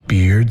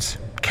Beards,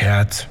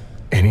 cats,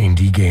 and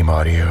indie game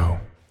audio.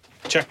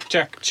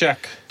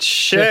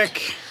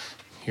 Check.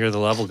 You're the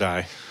level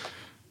guy,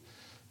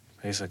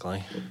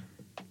 basically.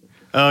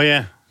 Oh,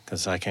 yeah.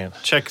 Because I can't.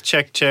 Check.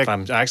 If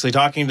I'm actually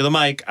talking to the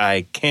mic,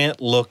 I can't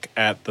look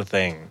at the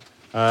thing.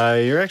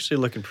 You're actually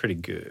looking pretty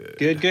good.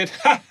 Good.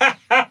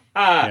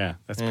 Yeah,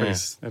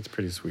 that's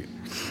pretty sweet.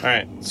 All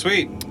right,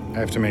 sweet. I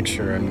have to make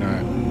sure I'm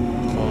not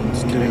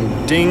phone's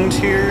getting dinged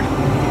here.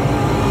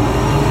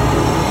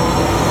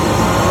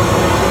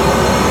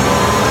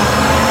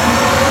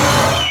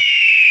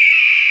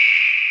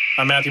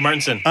 I'm Matthew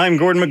Martinson. I'm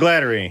Gordon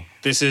McGladdery.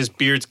 This is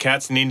Beards,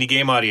 Cats, and Indie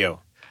Game Audio.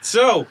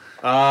 So,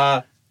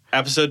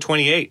 episode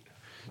 28.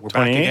 We're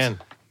 28? back again.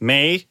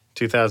 May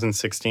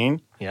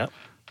 2016. Yeah.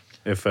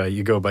 If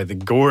you go by the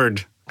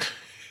Gord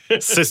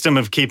system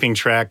of keeping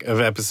track of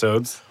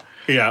episodes.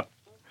 Yeah.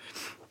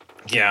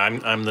 Yeah,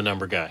 I'm the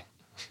number guy.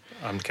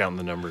 I'm counting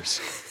the numbers.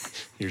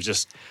 You're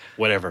just,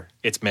 whatever.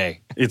 It's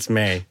May. It's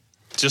May.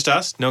 Just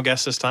us? No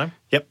guests this time?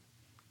 Yep.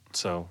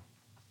 So,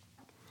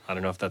 I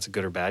don't know if that's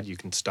good or bad. You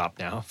can stop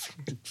now.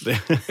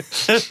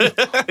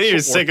 You're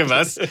sick of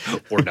us.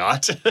 Or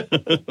not.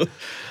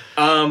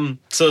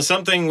 So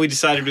something we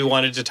decided we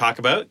wanted to talk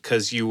about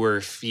because you were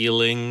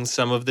feeling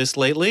some of this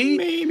lately.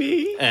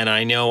 Maybe. And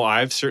I know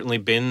I've certainly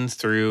been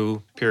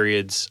through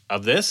periods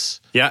of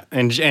this. Yeah,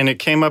 and it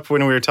came up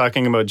when we were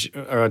talking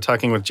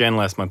with Jen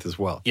last month as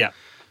well. Yeah.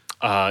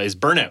 Is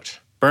burnout.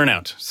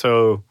 Burnout.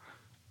 So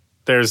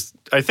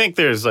I think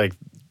there's like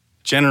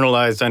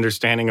generalized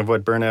understanding of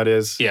what burnout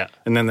is. Yeah.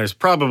 And then there's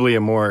probably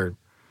a more,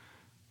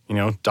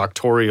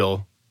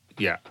 doctoral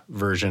Yeah.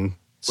 version,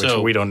 which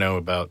So- we don't know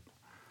about.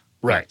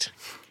 Right.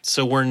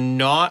 So we're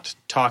not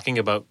talking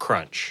about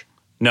crunch,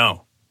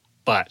 No.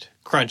 but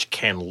crunch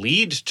can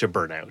lead to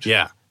burnout.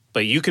 Yeah.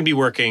 But you can be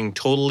working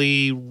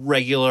totally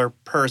regular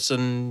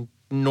person,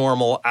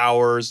 normal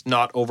hours,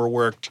 not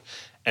overworked,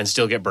 and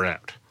still get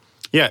burnout.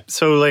 Yeah.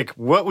 So, like,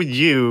 what would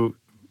you,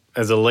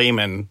 as a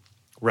layman,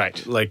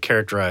 Right. like,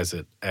 characterize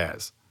it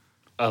as?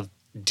 A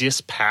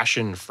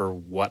dispassion for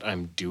what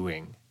I'm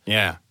doing.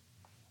 Yeah.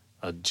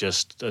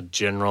 Just a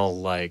general,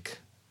 like,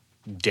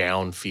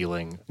 down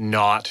feeling.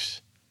 Not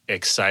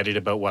excited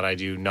about what I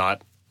do.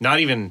 Not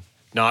even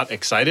not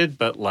excited,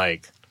 but,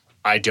 like,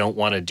 I don't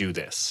want to do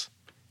this.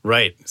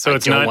 Right. So I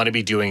it's don't not want to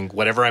be doing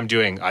whatever I'm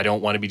doing. I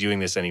don't want to be doing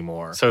this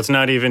anymore. So it's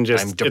not even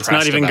just. I'm It's not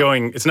depressed even about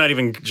going. It's not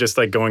even just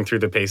like going through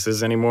the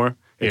paces anymore.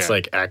 It's Yeah.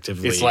 like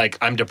actively. It's like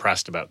I'm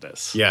depressed about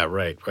this. Yeah.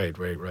 Right.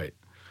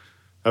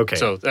 Okay.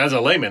 So as a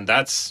layman,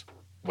 that's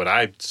what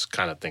I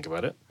kind of think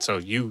about it. So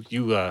you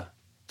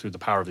through the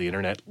power of the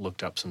internet,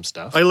 looked up some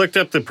stuff. I looked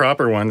up the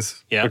proper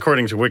ones, Yeah.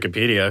 according to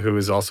Wikipedia, who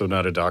is also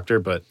not a doctor.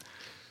 But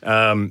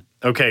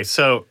okay,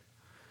 so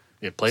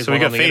It plays we well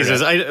got on the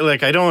phases.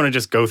 internet. I don't want to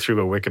just go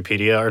through a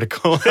Wikipedia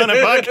article on a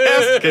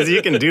podcast because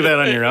you can do that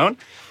on your own.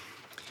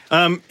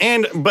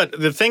 But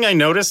the thing I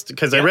noticed,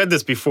 because I Yeah. read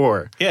this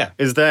before, Yeah.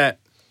 is that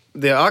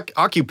the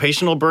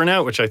occupational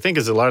burnout, which I think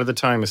is a lot of the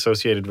time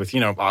associated with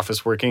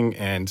office working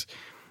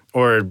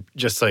or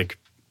just like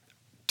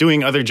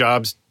doing other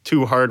jobs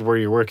too hard where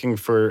you're working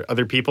for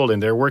other people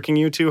and they're working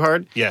you too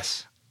hard.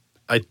 Yes.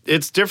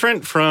 It's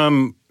different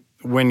from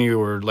when you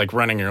were like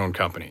running your own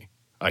company.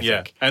 I Yeah.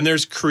 think And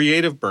there's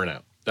creative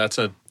burnout. That's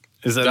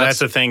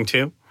that's a thing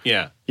too.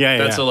 yeah. Yeah,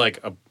 That's yeah.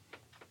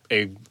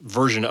 a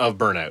version of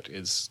burnout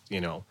is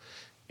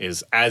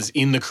as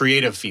in the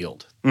creative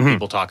field.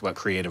 People talk about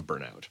creative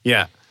burnout.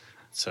 Yeah.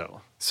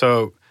 So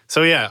So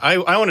yeah, I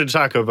wanted to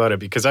talk about it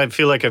because I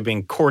feel like I've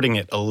been courting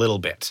it a little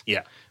bit.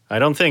 yeah. I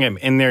don't think I'm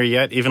in there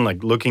yet. Even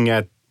like looking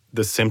at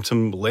the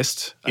symptom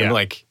list, Yeah. I'm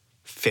like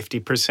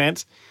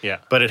 50%. Yeah.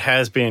 But it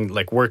has been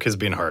like work has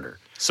been harder.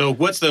 So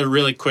what's the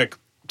really quick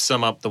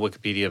sum up the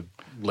Wikipedia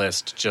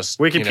list? Just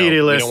Wikipedia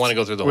We list. don't want to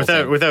go through the whole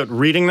thing. without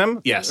reading them.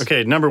 Yes.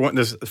 Okay. Number one,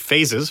 there's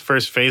phases.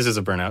 First phases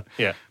of burnout.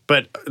 Yeah.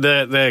 But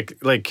the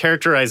like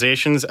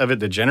characterizations of it,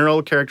 the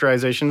general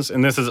characterizations,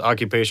 and this is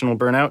occupational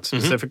burnout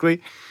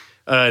specifically,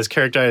 is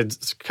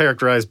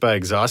characterized by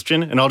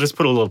exhaustion. And I'll just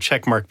put a little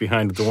check mark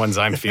behind the ones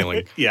I'm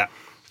feeling. Yeah.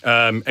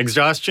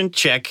 Exhaustion,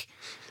 check.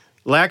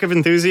 Lack of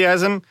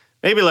enthusiasm,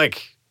 maybe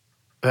like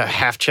a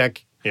half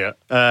check. Yeah.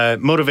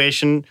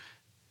 Motivation,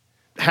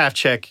 half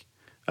check.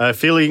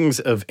 Feelings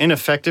of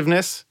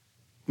ineffectiveness,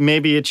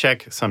 maybe a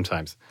check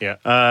sometimes. Yeah.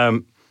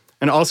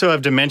 And also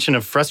have dimension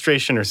of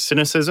frustration or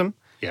cynicism.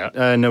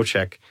 Yeah. No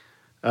check.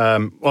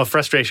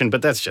 Frustration,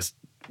 but that's just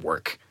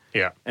work.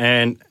 Yeah.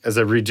 And as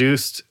a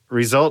reduced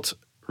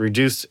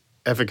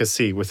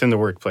efficacy within the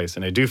workplace.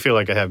 And I do feel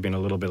like I have been a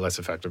little bit less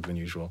effective than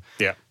usual.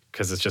 Yeah.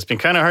 Because it's just been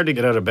kind of hard to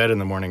get out of bed in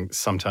the morning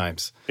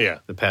sometimes. Yeah.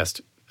 The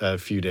past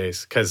few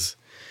days. Because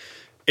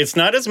it's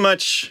not as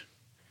much.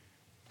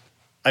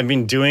 I've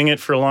been doing it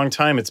for a long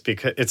time. It's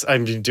because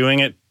I've been doing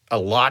it a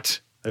lot.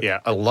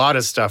 Yeah. A lot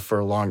of stuff for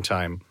a long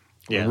time.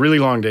 Yeah. Really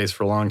long days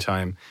for a long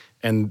time.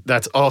 And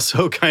that's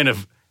also kind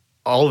of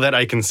all that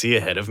I can see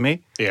ahead of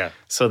me. Yeah.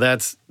 So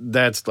that's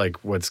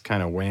like what's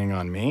kind of weighing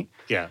on me.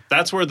 Yeah.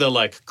 That's where the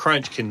like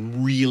crunch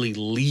can really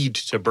lead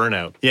to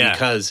burnout. Yeah.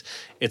 Because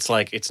it's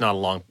like it's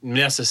not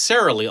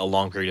necessarily a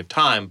long period of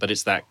time, but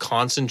it's that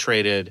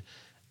concentrated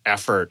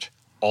effort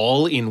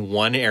all in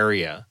one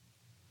area.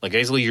 Like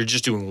basically you're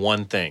just doing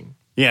one thing.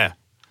 Yeah.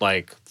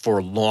 Like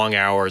for long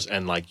hours,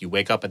 and like you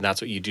wake up and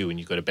that's what you do, and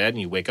you go to bed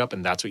and you wake up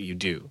and that's what you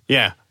do.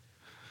 Yeah.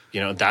 You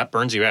know, that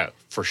burns you out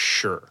for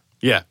sure.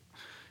 Yeah.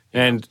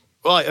 And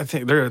well, I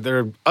think there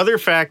are other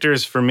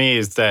factors for me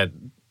is that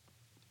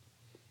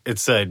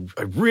it's I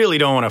really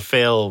don't want to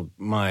fail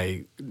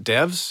my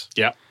devs.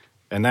 Yeah.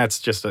 And that's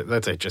just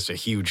a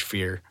huge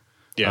fear.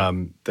 Yeah.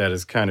 That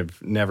is kind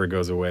of never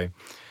goes away.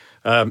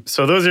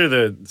 So those are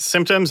the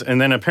symptoms,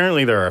 and then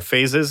apparently there are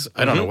phases.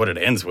 I don't know what it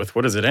ends with.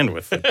 What does it end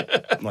with?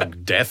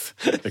 Like death,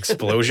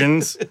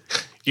 explosions.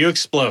 You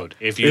explode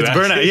if you. It's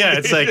burnout. Yeah,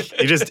 it's like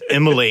you just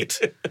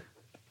immolate,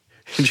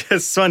 you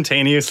just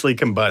spontaneously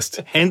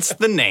combust. Hence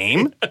the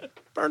name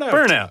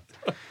burnout.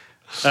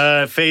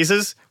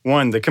 Phases: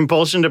 1, the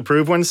compulsion to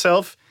prove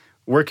oneself,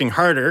 working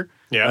harder.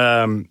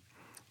 Yeah.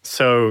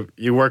 So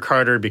you work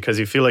harder because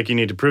you feel like you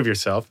need to prove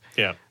yourself.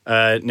 Yeah.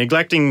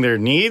 Neglecting their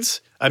needs.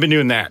 I've been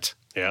doing that.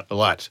 Yeah. A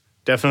lot.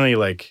 Definitely,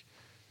 like,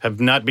 have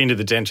not been to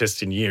the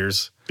dentist in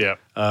years. Yeah.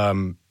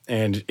 And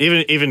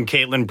even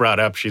Caitlin brought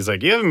up, she's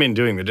like, you haven't been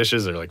doing the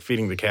dishes or, like,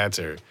 feeding the cats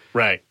or...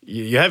 Right.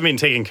 You haven't been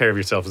taking care of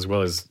yourself as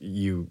well as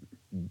you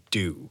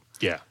do.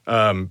 Yeah.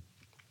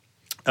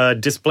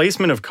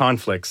 Displacement of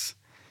conflicts.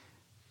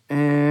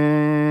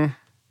 This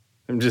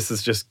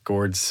is just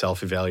Gord's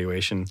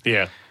self-evaluation.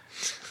 Yeah.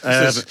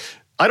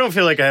 I don't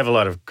feel like I have a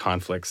lot of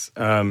conflicts.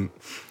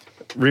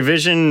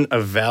 Revision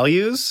of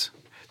values.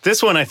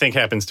 This one I think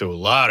happens to a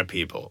lot of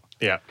people.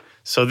 Yeah.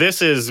 So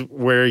this is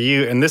where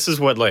and this is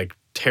what like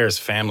tears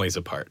families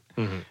apart,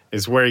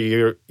 is where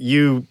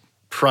you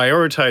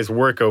prioritize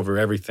work over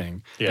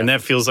everything. Yeah. And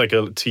that feels like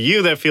to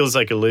you, that feels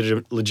like a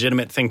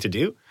legitimate thing to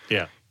do.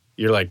 Yeah.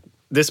 You're like,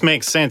 this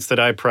makes sense that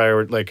I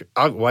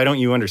why don't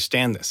you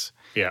understand this?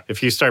 Yeah.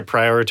 If you start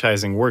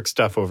prioritizing work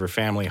stuff over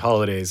family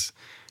holidays.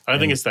 I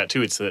think it's that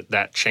too. It's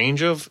that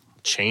change of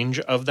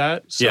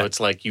that. So Yeah. it's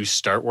like you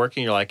start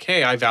working, you're like,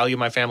 hey, I value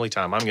my family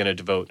time. I'm going to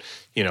devote,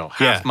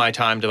 half my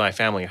time to my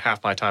family and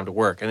half my time to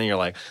work. And then you're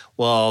like,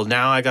 well,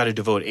 now I got to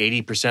devote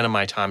 80% of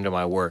my time to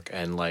my work.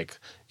 And like,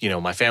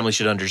 my family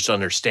should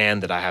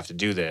understand that I have to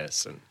do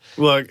this. And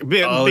Well,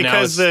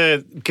 because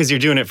you're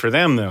doing it for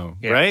them though,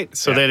 Yeah. right?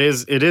 So Yeah.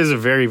 it is a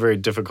very, very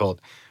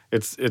difficult.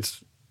 It's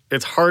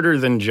harder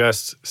than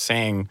just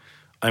saying,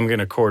 I'm going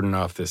to cordon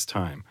off this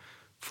time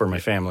for my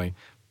family.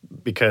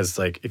 Because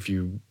like if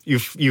you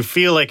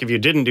feel like if you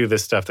didn't do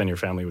this stuff, then your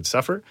family would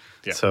suffer.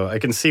 Yeah. So I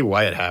can see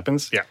why it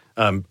happens. Yeah.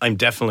 I'm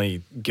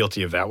definitely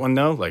guilty of that one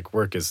though. Like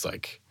work is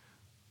like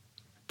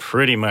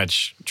pretty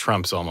much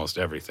trumps almost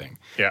everything.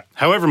 Yeah.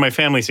 However, my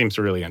family seems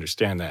to really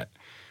understand that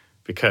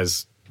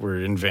because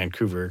we're in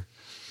Vancouver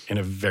in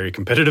a very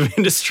competitive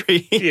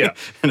industry. Yeah.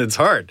 And it's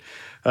hard.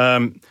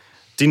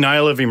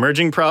 Denial of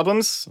emerging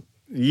problems.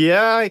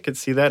 Yeah, I could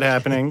see that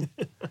happening.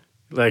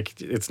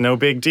 Like it's no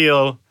big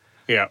deal.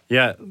 yeah.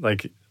 Yeah,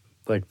 like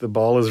the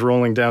ball is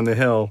rolling down the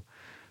hill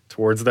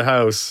towards the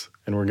house,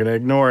 and we're gonna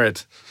ignore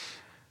it.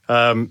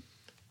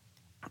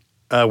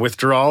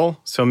 Withdrawal,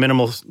 so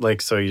minimal,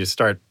 so you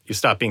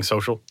stop being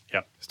social.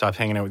 Yeah. Stop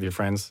hanging out with your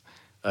friends.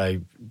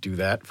 I do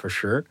that for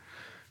sure.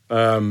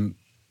 Obvious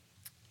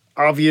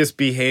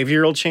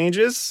behavioral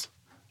changes.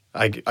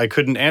 I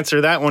couldn't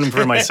answer that one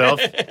for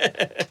myself.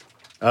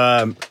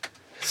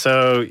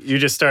 So you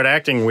just start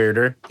acting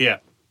weirder, Yeah.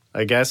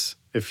 I guess,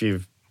 if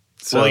you've.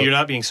 So, Well, you're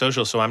not being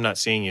social, so I'm not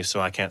seeing you,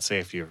 so I can't say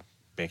if you're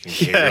making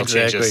behavioral yeah,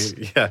 exactly.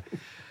 changes. Yeah.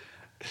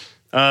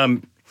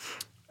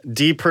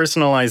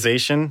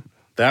 Depersonalization.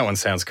 That one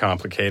sounds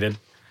complicated.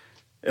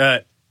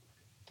 So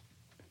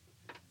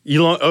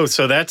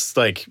that's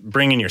like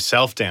bringing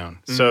yourself down.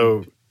 Mm-hmm.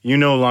 So you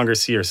no longer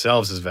see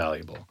yourselves as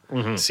valuable.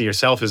 Mm-hmm. See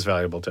yourself as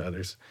valuable to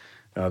others.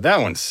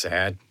 That one's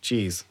sad.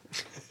 Jeez.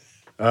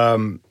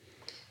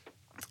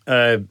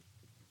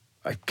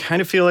 I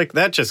kind of feel like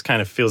that just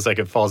kind of feels like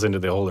it falls into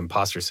the whole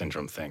imposter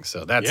syndrome thing.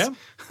 So that's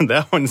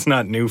that one's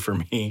not new for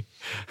me.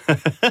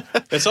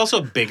 It's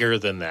also bigger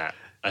than that.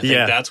 I think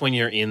that's when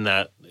you're in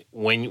that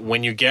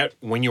when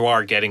you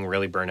are getting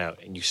really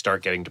burnout and you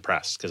start getting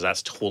depressed, because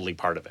that's totally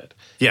part of it.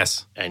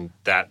 Yes. And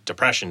that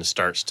depression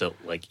starts to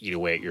like eat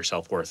away at your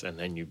self-worth, and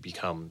then you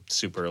become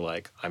super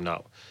like, I'm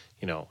not,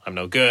 I'm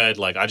no good.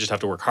 Like I just have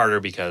to work harder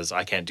because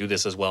I can't do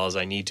this as well as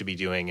I need to be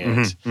doing it.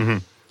 Mm-hmm.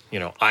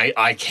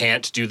 I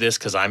can't do this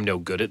because I'm no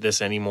good at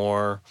this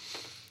anymore.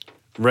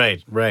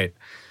 Right.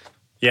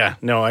 Yeah,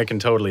 no, I can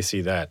totally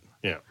see that.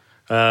 Yeah.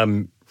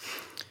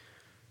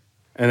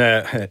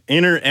 And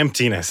inner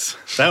emptiness.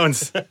 That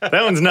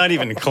one's not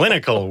even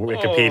clinical,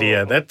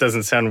 Wikipedia. That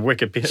doesn't sound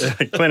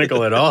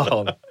clinical at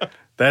all.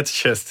 That's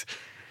just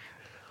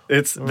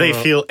they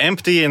feel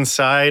empty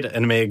inside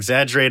and may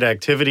exaggerate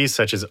activities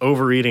such as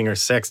overeating or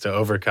sex to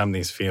overcome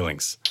these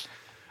feelings.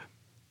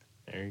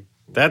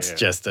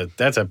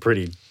 That's a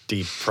pretty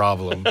deep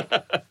problem.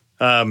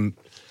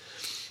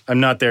 I'm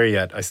not there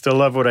yet. I still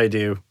love what I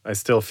do. I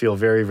still feel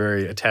very,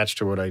 very attached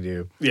to what I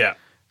do. Yeah.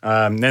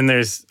 Then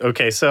there's,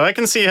 so I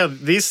can see how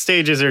these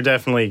stages are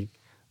definitely,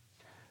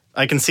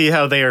 I can see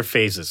how they are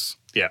phases.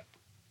 Yeah.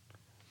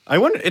 I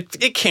wonder,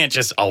 it can't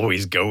just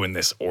always go in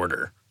this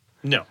order.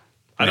 No.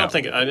 I don't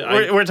think...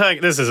 We're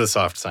talking, this is a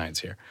soft science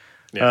here.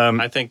 Yeah,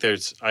 I think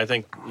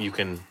you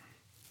can...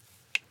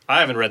 I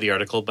haven't read the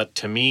article, but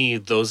to me,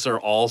 those are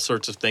all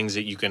sorts of things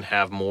that you can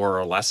have more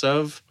or less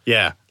of.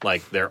 Yeah.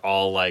 Like, they're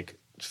all, like,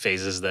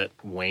 phases that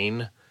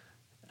wane.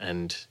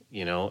 And,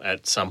 you know,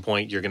 at some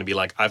point, you're going to be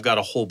like, I've got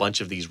a whole bunch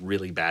of these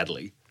really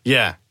badly.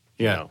 Yeah.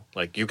 Yeah. You know?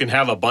 Like, you can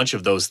have a bunch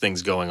of those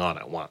things going on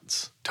at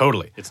once.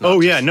 Totally. It's not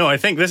yeah. No, I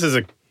think this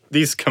is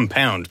these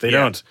compound. They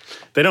don't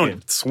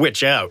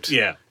switch out.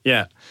 Yeah.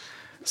 Yeah.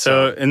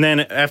 So, and then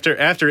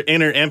after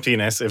inner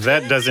emptiness, if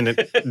that doesn't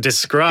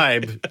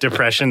describe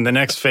depression, the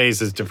next phase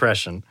is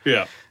depression.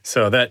 Yeah.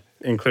 So that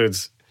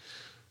includes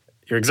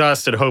you're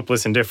exhausted,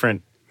 hopeless,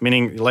 indifferent,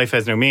 meaning life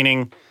has no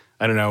meaning.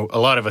 I don't know. A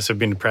lot of us have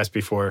been depressed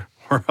before.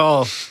 We're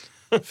all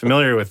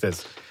familiar with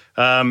this.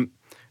 And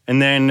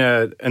then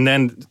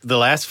the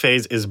last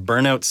phase is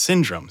burnout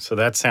syndrome. So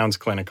that sounds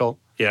clinical.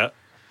 Yeah.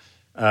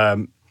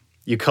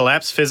 You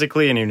collapse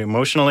physically and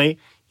emotionally.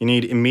 You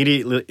need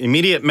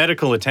immediate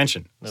medical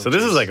attention. So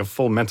this is like a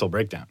full mental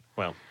breakdown.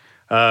 Well,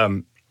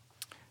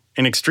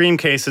 in extreme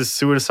cases,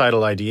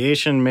 suicidal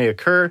ideation may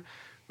occur,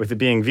 with it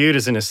being viewed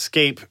as an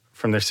escape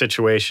from their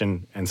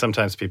situation, and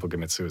sometimes people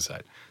commit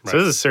suicide. So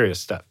this is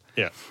serious stuff.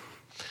 yeah.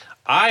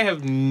 I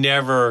have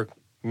never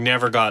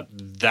got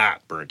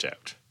that burnt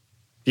out.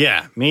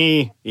 Yeah,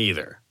 me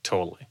either.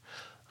 Totally.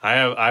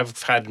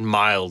 I've had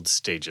mild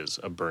stages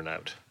of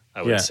burnout,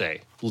 I would Yeah.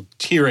 say.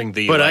 Hearing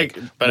the But I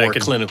more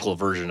could clinical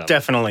version of it.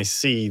 Definitely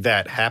see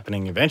that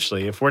happening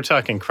eventually. If we're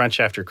talking crunch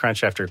after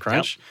crunch after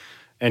crunch,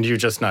 and you're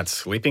just not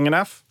sleeping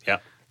enough, Yeah.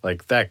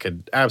 like that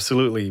could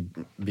absolutely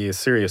be a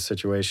serious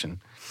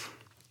situation.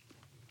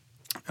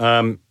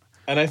 And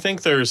I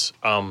think there's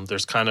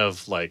kind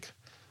of like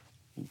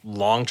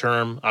long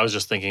term. I was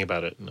just thinking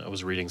about it, and I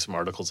was reading some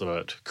articles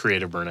about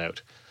creative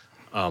burnout.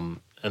 And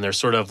there's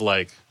sort of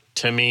like,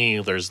 to me,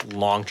 there's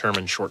long term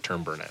and short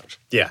term burnout.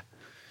 Yeah.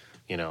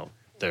 You know,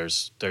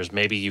 there's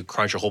maybe you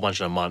crunch a whole bunch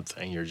in a month,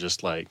 and you're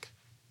just like,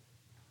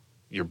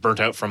 you're burnt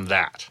out from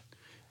that,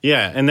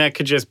 Yeah, and that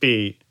could just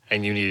be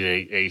and you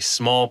need a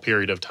small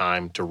period of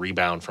time to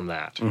rebound from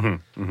that.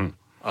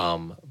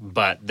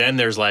 But then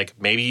there's like,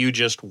 maybe you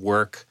just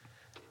work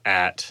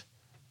at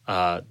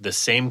the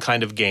same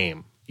kind of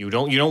game. You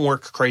don't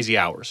work crazy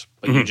hours,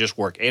 but you just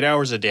work 8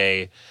 hours a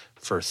day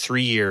for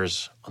 3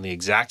 years on the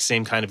exact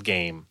same kind of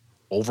game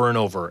over and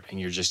over, and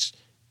you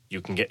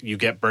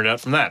get burned out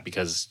from that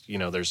because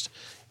there's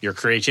your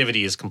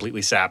creativity is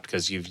completely sapped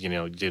because you've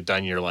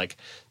done your like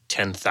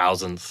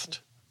 10,000th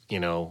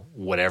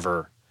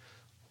whatever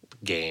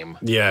game.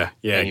 Yeah,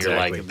 And exactly.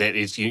 you're like, that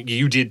is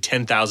you did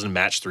 10,000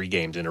 match 3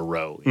 games in a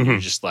row. And you're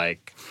just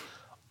like,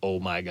 oh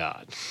my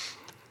God.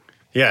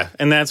 Yeah,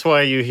 and that's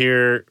why you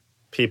hear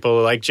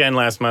people like Jen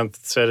last month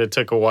said it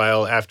took a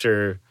while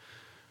after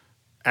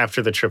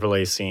the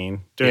AAA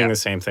scene doing the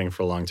same thing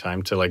for a long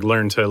time to like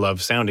learn to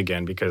love sound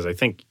again, because I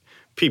think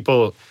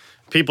people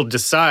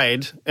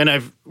decide, and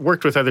I've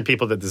worked with other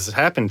people that this has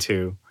happened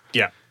to,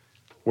 Yeah.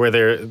 where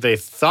they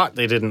thought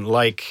they didn't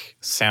like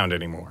sound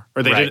anymore,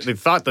 or they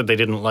thought that they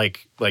didn't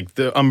like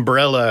the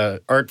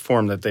umbrella art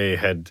form that they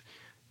had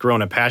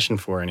grown a passion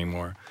for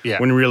anymore. Yeah.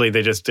 When really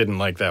they just didn't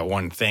like that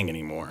one thing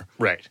anymore.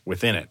 Right.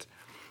 Within it.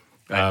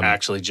 I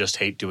actually just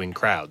hate doing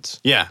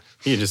crowds. Yeah.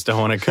 You just don't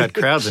want to cut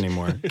crowds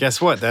anymore.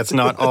 Guess what? That's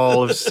not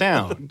all of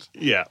sound.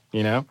 Yeah.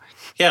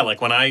 Yeah,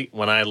 like when I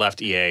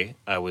left EA,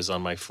 I was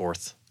on my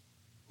 4th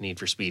Need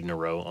for Speed in a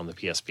row on the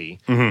PSP.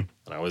 And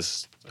I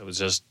was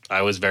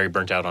very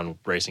burnt out on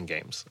racing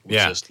games. It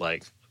was just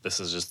like,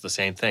 this is just the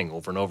same thing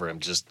over and over. I'm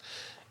just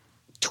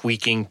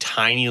tweaking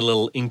tiny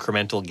little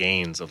incremental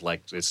gains of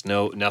like, it's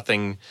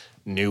nothing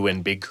new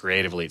and big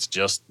creatively. It's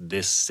just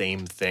this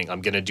same thing.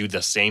 I'm going to do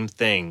the same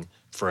thing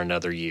for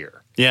another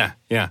year. Yeah,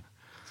 yeah.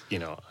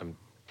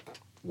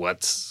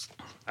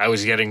 I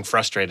was getting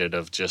frustrated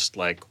of just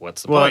like,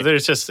 what's the Well,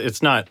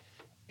 point?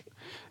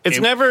 It's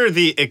never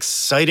the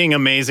exciting,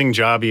 amazing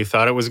job you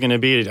thought it was going to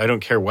be. I don't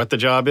care what the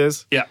job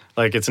is. Yeah.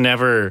 Like, it's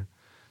never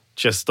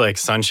just like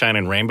sunshine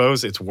and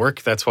rainbows. It's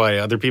work. That's why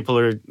other people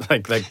are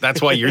like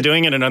that's why you're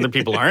doing it and other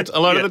people aren't a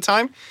lot of the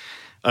time.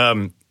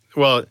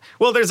 Well,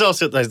 there's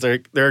also, there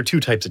are 2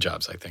 types of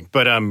jobs, I think.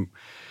 But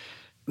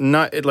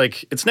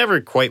it's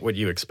never quite what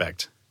you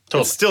expect.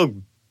 Totally. It's still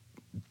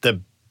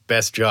the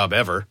best job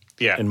ever,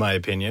 Yeah. in my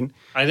opinion.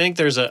 I think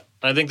there's a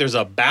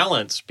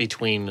balance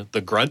between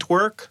the grunt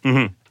work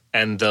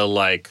and the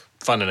like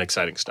fun and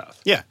exciting stuff.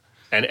 Yeah.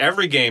 And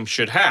every game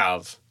should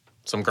have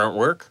some grunt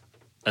work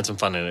and some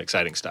fun and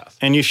exciting stuff.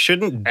 And you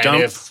shouldn't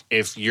dump. And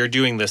if you're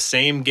doing the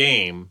same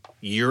game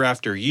year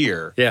after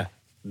year, Yeah.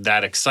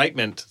 that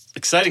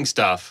exciting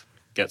stuff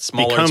gets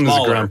smaller Becomes and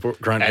smaller,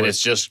 grunt and work.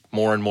 it's just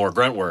more and more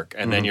grunt work.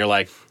 And then you're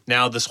like,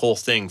 now this whole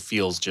thing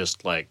feels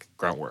just like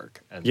grunt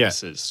work, and Yeah.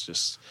 this is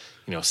just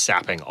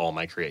sapping all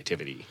my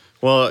creativity.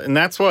 Well, and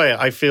that's why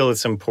I feel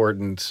it's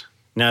important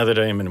now that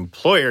I am an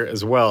employer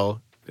as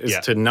well, is Yeah.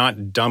 to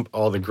not dump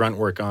all the grunt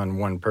work on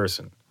one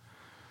person,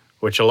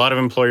 which a lot of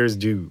employers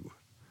do.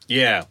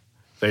 Yeah,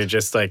 They're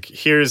just like,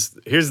 here's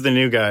the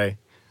new guy,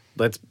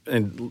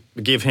 and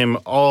give him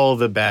all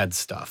the bad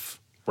stuff.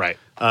 right.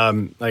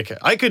 Like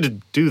I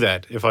could do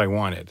that if I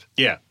wanted,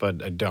 Yeah,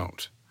 but I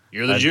don't.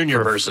 you're the I'd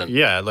junior person.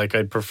 Yeah, like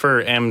I'd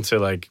prefer M to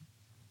like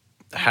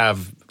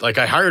have like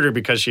I hired her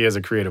because she has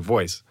a creative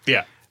voice,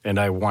 Yeah, and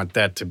I want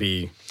that to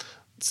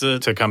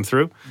it's come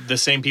through. the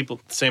same people.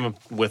 Same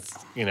with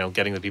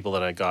getting the people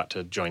that I got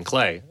to join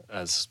Clay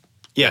as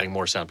Yeah. getting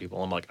more sound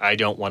people. I'm like, I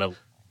don't want to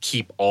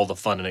keep all the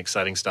fun and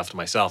exciting stuff to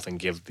myself and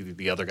give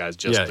the other guys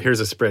just Yeah, here's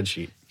a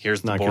spreadsheet.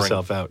 here's the Knock boring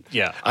yourself out.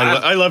 Yeah,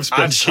 I love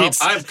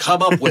spreadsheets. I've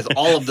come up with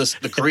all of this,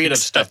 the creative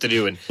stuff to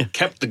do, and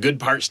kept the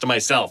good parts to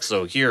myself.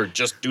 So here,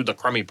 just do the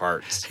crummy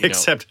parts.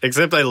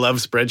 Except I love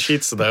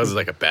spreadsheets, so that was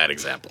like a bad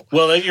example.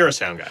 Well, then you're a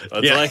sound guy.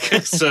 That's Yeah. like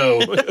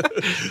so.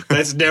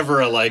 That's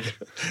never a like.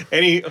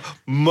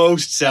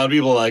 Most sound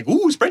people are like,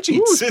 ooh, spreadsheets.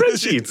 Ooh,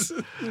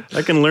 spreadsheets.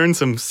 I can learn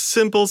some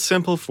simple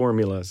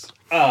formulas.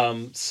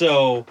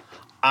 So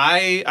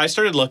I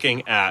started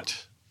looking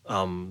at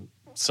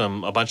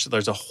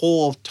there's a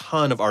whole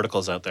ton of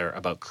articles out there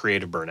about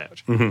creative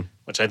burnout,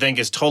 which I think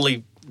is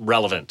totally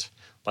relevant.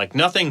 Like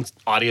nothing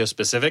audio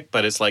specific,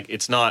 but it's like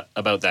it's not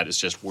about that. It's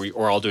just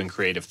we're all doing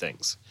creative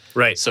things.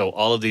 Right. So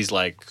all of these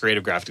like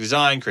creative graphic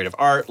design, creative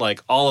art,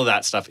 like all of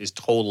that stuff is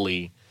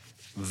totally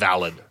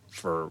valid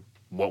for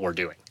what we're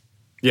doing.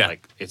 Yeah.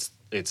 Like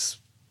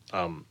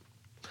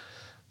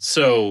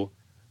so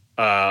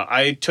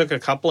I took a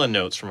couple of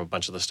notes from a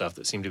bunch of the stuff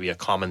that seemed to be a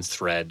common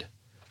thread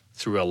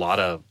through a lot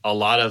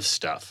of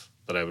stuff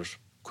that I was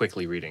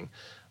quickly reading.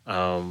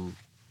 And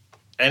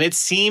it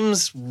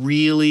seems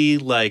really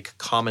like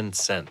common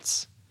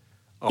sense,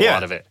 a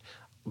lot of it.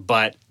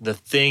 But the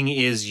thing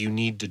is you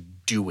need to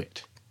do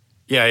it.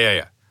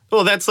 Yeah.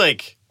 Well, that's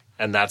like,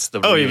 And that's the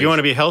if you want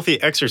to be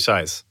healthy,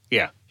 exercise.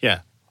 Yeah.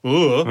 Yeah.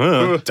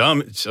 Ooh.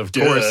 Dumb, of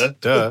course.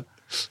 Duh.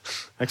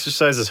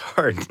 Exercise is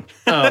hard.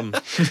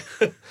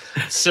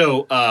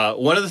 So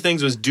one of the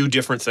things was do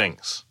different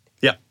things.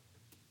 Yeah.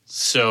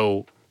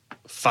 So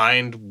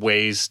find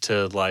ways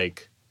to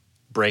like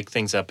break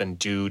things up and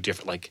do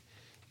different, like,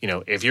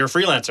 if you're a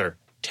freelancer,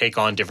 take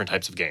on different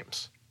types of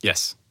games.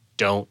 Yes.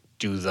 Don't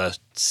do the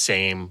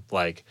same,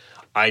 like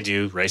I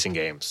do racing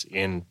games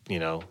in,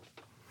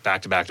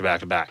 back to back to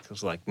back to back.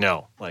 It's like,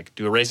 no, like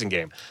do a racing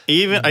game.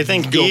 I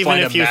think Go even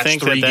find if a you match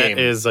think 3 that game.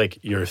 is like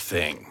your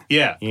thing.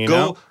 Yeah. You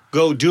know?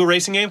 Go do a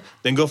racing game,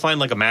 then go find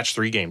like a match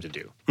 3 game to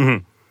do.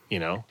 Mm-hmm.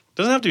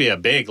 Doesn't have to be a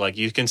big, like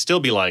you can still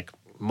be like,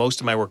 most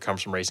of my work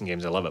comes from racing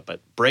games. I love it, but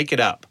break it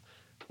up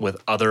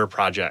with other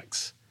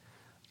projects.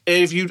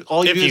 If you do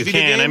is video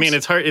can, I games, mean,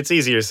 it's hard. It's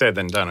easier said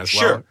than done as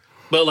sure, well.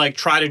 but like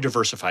try to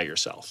diversify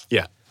yourself.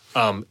 Yeah.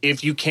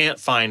 If you can't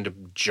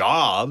find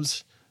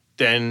jobs,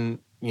 then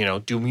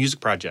do a music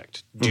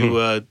project,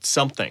 do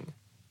something.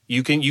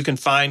 You can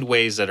find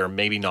ways that are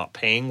maybe not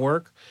paying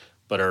work,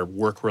 but are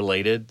work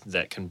related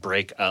that can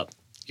break up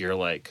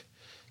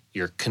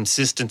your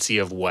consistency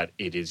of what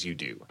it is you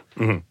do.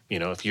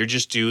 If you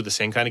just do the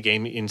same kind of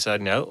game inside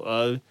and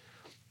out,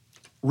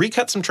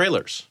 recut some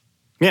trailers.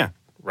 Yeah.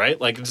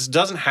 Right? Like, this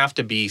doesn't have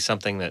to be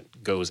something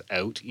that goes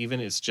out even.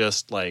 It's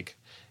just, like,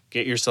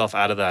 get yourself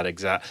out of that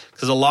exact...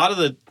 Because a lot of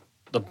the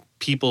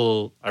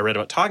people I read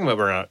about talking about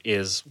burnout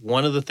is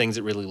one of the things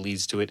that really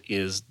leads to it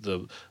is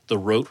the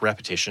rote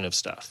repetition of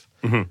stuff.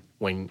 And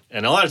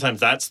a lot of times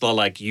that's the,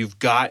 like, you've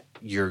got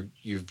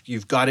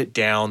it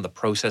down, the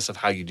process of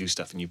how you do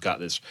stuff, and you've got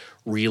this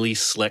really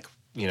slick,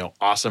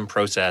 awesome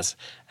process,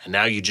 and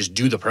now you just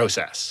do the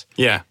process.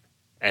 Yeah.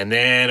 And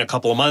then a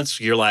couple of months,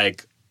 you're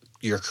like...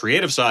 Your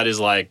creative side is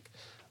like,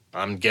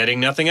 I'm getting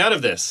nothing out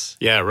of this.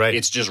 Yeah, right.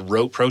 It's just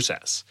rote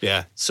process.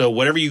 Yeah. So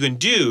whatever you can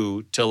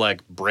do to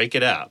like break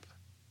it up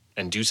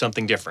and do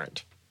something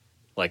different,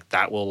 like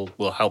that will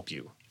help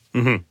you.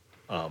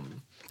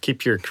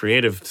 Keep your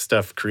creative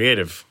stuff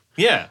creative.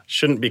 Yeah.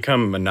 Shouldn't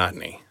become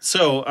monotony.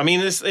 So, I mean,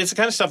 it's the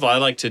kind of stuff I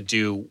like to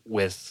do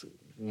with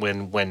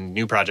when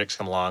new projects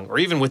come along, or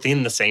even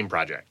within the same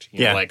project.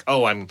 You know, like,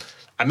 oh, I'm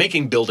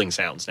making building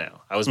sounds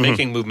now. I was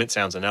making movement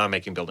sounds, and now I'm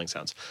making building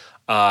sounds.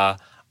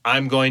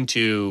 I'm going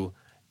to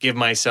give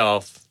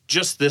myself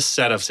just this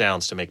set of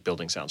sounds to make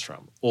building sounds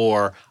from,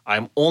 or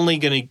I'm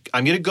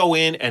gonna go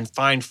in and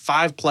find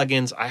 5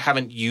 plugins I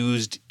haven't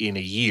used in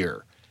a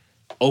year.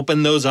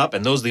 Open those up,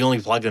 and those are the only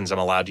plugins I'm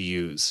allowed to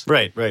use.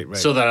 Right.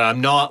 So that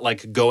I'm not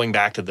like going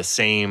back to the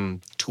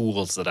same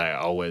tools that I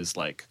always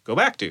like go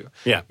back to.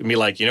 Yeah. And be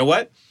like, you know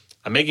what?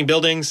 I'm making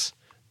buildings,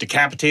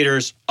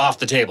 decapitators off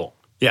the table.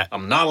 Yeah.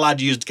 I'm not allowed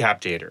to use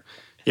decapitator.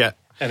 Yeah.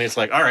 And it's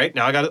like, all right,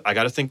 now I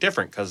got to think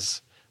different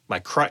because my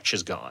crutch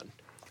is gone.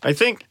 I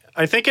think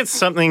it's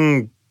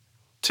something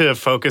to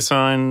focus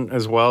on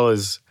as well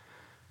as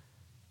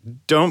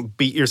don't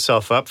beat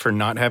yourself up for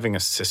not having a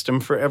system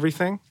for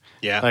everything.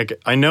 Yeah. Like,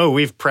 I know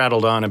we've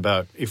prattled on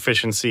about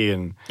efficiency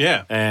and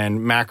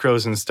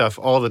macros and stuff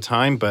all the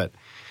time,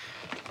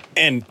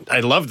 and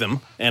I love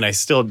them,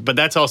 but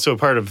that's also a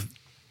part of,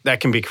 that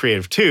can be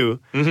creative too,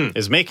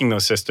 is making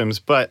those systems.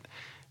 But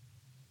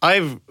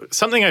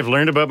something I've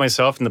learned about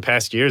myself in the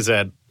past year is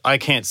that I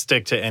can't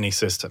stick to any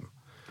system.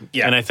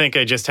 Yeah. And I think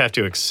I just have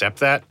to accept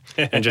that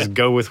and just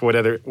go with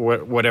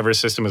whatever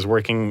system is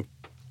working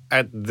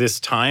at this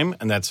time,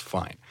 and that's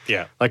fine.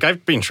 Yeah. Like,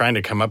 I've been trying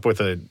to come up with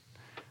a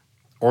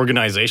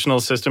organizational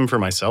system for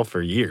myself for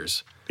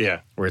years. Yeah.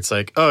 Where it's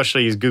like, oh, should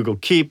I use Google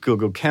Keep,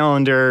 Google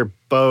Calendar,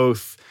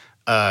 both,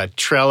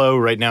 Trello?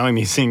 Right now I'm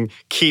using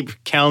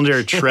Keep,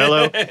 Calendar,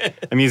 Trello.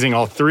 I'm using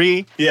all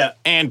three. Yeah.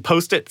 And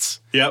Post-its.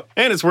 Yep.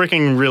 And it's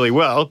working really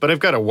well, but I've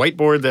got a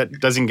whiteboard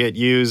that doesn't get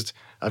used.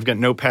 I've got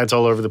notepads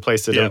all over the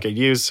place that don't get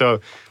used.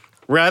 So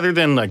rather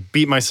than like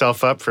beat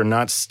myself up for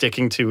not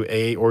sticking to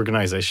a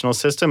organizational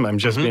system, I'm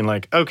just being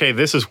like, okay,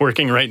 this is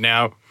working right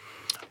now.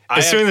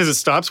 As soon as it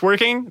stops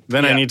working,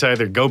 then I need to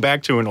either go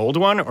back to an old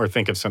one or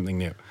think of something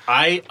new.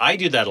 I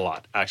do that a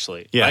lot,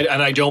 actually. Yeah.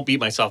 And I don't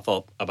beat myself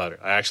up about it.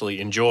 I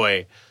actually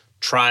enjoy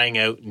trying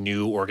out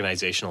new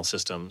organizational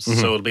systems. So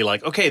it'll be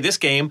like, okay, this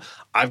game,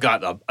 I've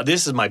got,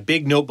 this is my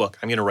big notebook.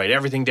 I'm going to write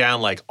everything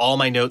down. Like, all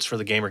my notes for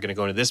the game are going to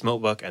go into this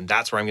notebook, and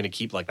that's where I'm going to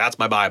keep, like, that's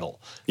my Bible.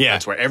 Yeah.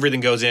 That's where everything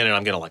goes in, and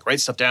I'm going to, like, write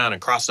stuff down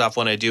and cross stuff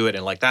when I do it,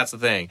 and, like, that's the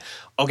thing.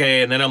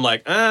 Okay, and then I'm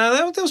like,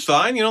 that was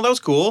fine. You know, that was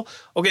cool.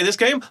 Okay, this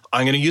game,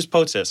 I'm going to use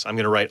Post-its. I'm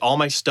going to write all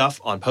my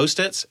stuff on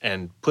Post-its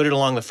and put it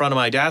along the front of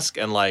my desk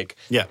and, like,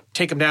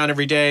 take them down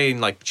every day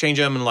and, like, change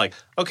them and, like,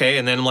 okay.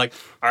 And then I'm like,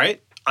 all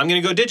right, I'm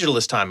going to go digital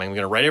this time. I'm going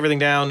to write everything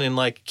down in,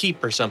 like,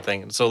 Keep or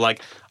something. And so,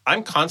 like,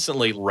 I'm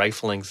constantly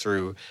rifling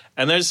through.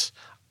 And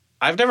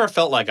I've never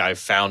felt like I've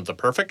found the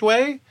perfect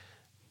way.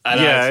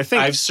 And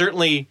I've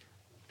certainly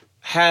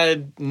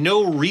had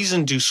no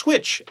reason to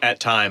switch at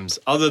times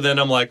other than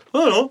I'm like,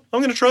 oh,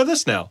 I'm going to try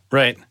this now.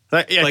 Right.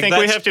 I think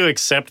we have to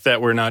accept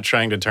that we're not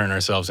trying to turn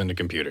ourselves into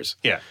computers.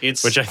 Yeah.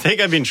 Which I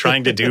think I've been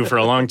trying to do for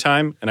a long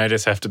time. And I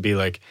just have to be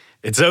like,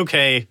 it's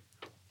okay.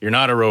 You're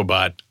not a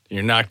robot.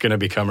 You're not going to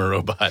become a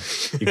robot.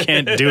 You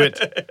can't do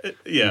it.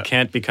 You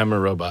can't become a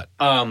robot.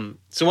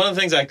 So one of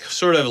the things I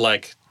sort of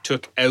like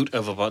took out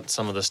of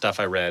some of the stuff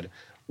I read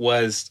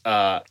was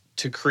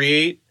to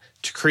create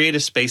a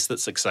space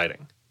that's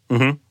exciting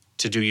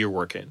to do your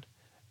work in.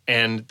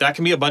 And that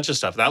can be a bunch of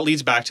stuff. That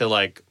leads back to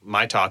like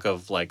my talk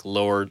of like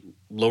lower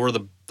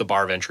the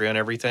bar of entry on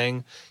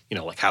everything. You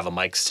know, like have a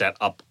mic set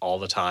up all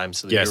the time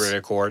so that you're ready to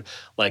record.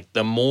 Like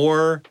the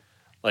more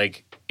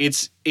like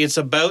it's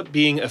about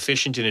being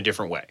efficient in a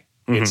different way.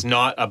 It's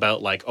not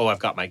about like, oh, I've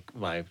got my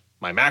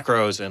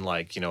macros and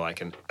like, you know, I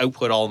can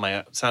output all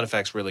my sound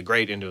effects really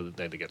great into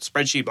the get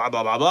spreadsheet, blah,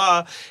 blah, blah,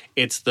 blah.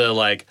 It's the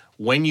like,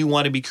 when you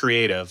want to be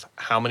creative,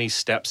 how many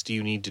steps do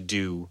you need to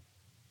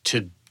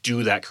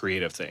do that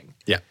creative thing?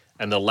 Yeah.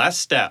 And the less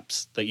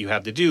steps that you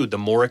have to do, the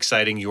more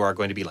exciting you are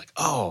going to be like,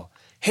 oh,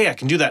 hey, I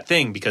can do that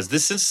thing because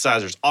this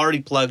synthesizer is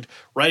already plugged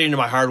right into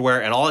my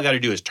hardware and all I got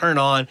to do is turn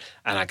it on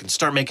and I can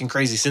start making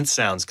crazy synth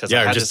sounds because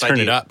I had just this turn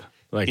idea. it up.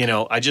 Like, you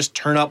know, I just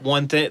turn up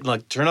one thing,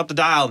 like turn up the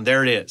dial and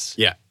there it is.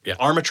 Yeah.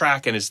 Arm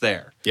track and it's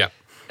there. Yeah.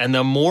 And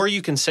the more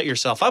you can set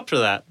yourself up for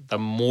that, the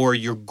more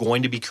you're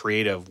going to be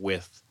creative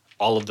with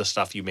all of the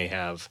stuff you may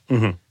have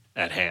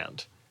at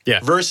hand.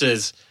 Yeah.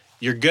 Versus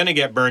you're going to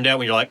get burned out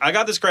when you're like, I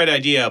got this great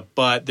idea,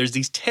 but there's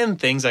these 10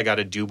 things I got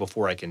to do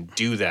before I can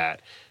do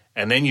that.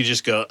 And then you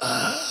just go,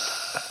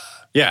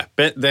 yeah,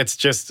 but that's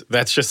just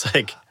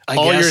like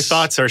your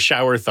thoughts are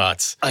shower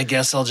thoughts. I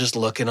guess I'll just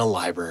look in a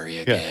library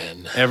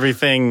again. Yeah.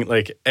 Everything,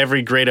 like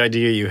every great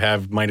idea you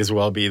have might as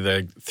well be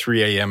the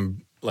 3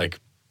 a.m. like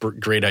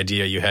great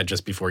idea you had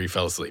just before you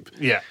fell asleep.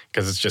 Yeah.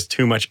 Because it's just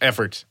too much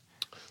effort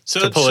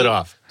to pull it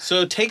off.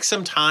 So take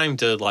some time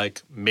to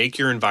like make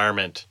your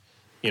environment,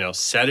 you know,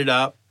 set it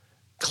up,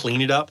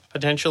 clean it up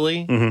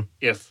potentially.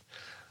 If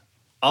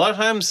a lot of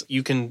times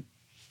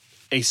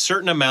a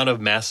certain amount of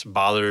mess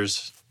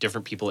bothers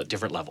different people at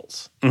different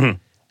levels.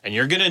 And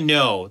you're going to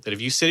know that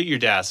if you sit at your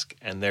desk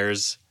and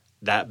there's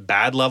that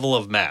bad level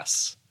of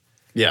mess,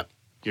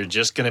 you're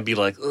just going to be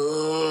like,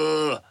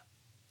 ugh,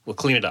 well,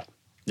 clean it up.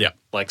 Yeah.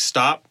 Like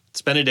stop,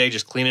 spend a day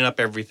just cleaning up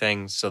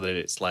everything so that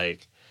it's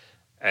like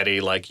at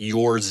a like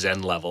your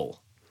Zen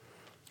level,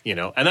 you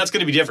know? And that's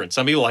going to be different.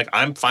 Some people like,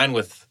 I'm fine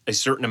with a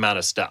certain amount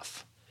of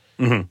stuff.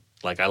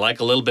 Like I like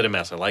a little bit of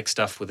mess. I like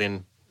stuff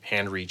within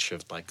hand reach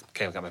of like,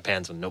 okay, I've got my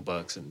pens and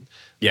notebooks and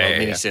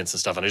mini synths and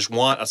stuff. And I just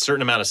want a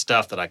certain amount of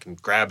stuff that I can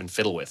grab and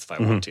fiddle with if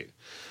I want to.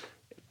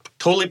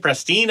 Totally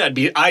pristine, I'd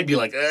be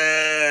like,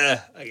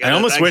 I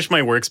almost wish my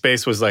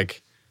workspace was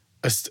like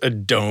a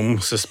dome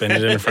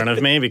suspended in front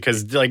of me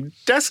because like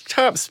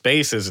desktop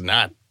space is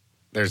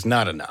there's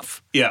not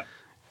enough. Yeah.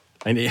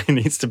 It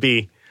needs to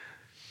be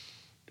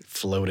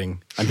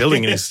floating. I'm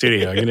building a new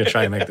studio. I'm going to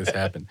try and make this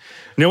happen.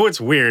 You know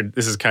what's weird?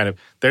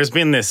 There's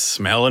been this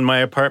smell in my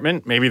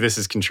apartment. Maybe this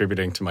is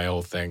contributing to my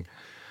whole thing.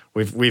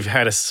 We've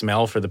had a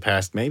smell for the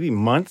past maybe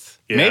month,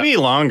 maybe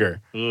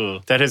longer,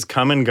 that has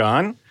come and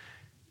gone.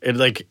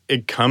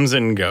 it comes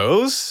and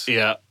goes.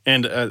 Yeah.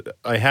 And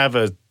I have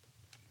a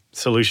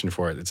solution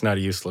for it. It's not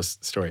a useless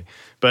story.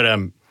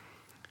 But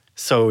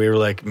so we were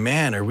like,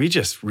 man, are we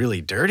just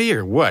really dirty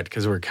or what?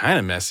 Because we're kind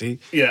of messy.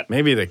 Yeah.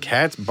 Maybe the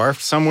cat's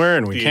barfed somewhere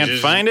and we can't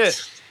find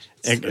it.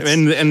 And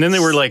then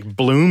there were like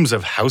blooms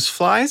of house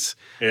flies.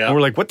 Yeah. And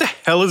we're like, what the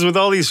hell is with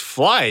all these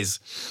flies?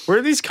 Where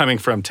are these coming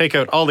from? Take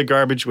out all the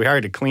garbage. We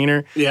hired a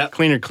cleaner. Yeah.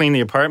 Cleaner cleaned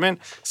the apartment.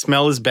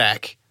 Smell is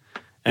back.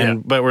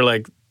 But we're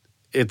like,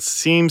 it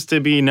seems to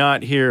be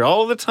not here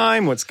all the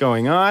time. What's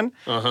going on?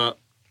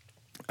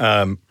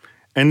 And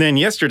then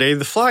yesterday,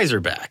 the flies are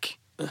back,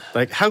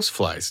 like house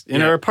flies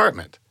in our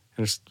apartment.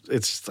 And it's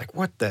just like,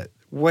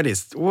 what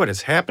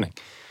is happening?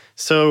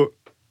 So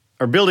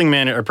our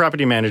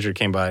property manager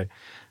came by,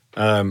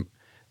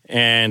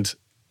 and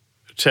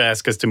to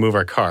ask us to move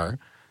our car.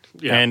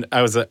 Yeah. And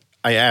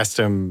I asked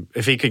him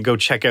if he could go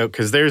check out,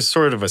 because there's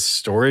sort of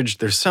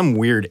there's some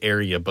weird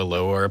area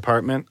below our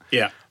apartment.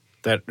 Yeah.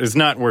 That is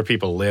not where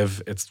people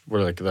live. It's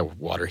where like the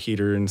water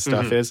heater and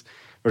stuff is.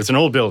 But it's an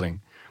old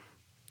building.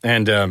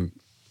 And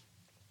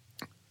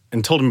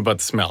told him about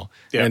the smell.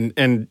 Yeah.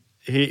 And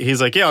he's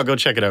like, yeah, I'll go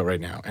check it out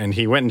right now. And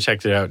he went and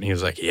checked it out and he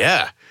was like,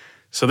 yeah.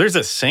 So there's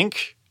a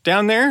sink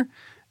down there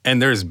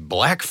and there's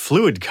black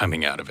fluid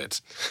coming out of it.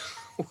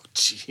 Oh,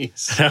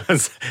 jeez.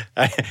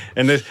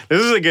 And this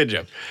is a good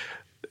joke.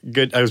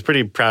 Good. I was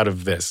pretty proud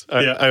of this.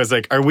 I was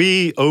like, are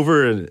we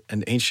over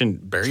an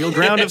ancient burial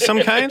ground of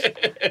some kind?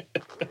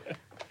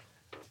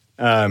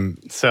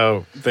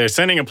 So they're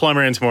sending a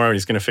plumber in tomorrow and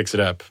he's going to fix it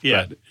up.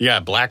 Yeah.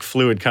 But black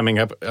fluid coming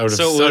up out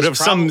of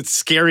some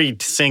scary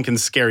sink and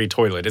scary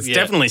toilet. It's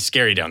definitely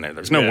scary down there.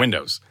 There's no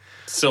windows.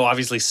 So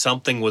obviously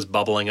something was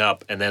bubbling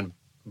up and then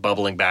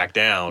bubbling back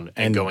down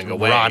and going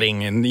away.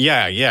 Rotting and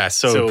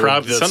So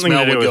the something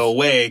smell to do would with, go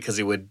away because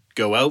it would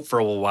go out for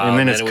a while. and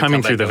then it's it would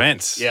coming come through back the out.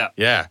 vents. Yeah.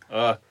 Yeah.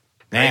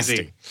 Nasty.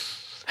 Crazy.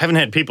 Haven't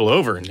had people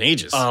over in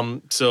ages.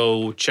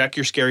 So check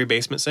your scary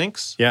basement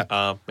sinks.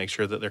 Yeah. Make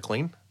sure that they're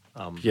clean.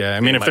 I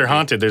mean, if they're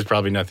haunted, there's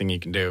probably nothing you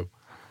can do.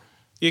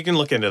 You can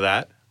look into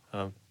that.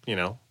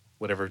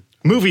 Whatever.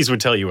 Movies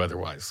would tell you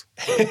otherwise.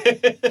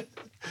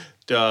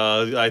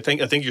 I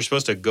think you're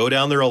supposed to go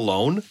down there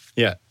alone.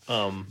 Yeah.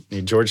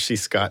 Need George C.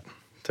 Scott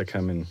to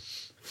come and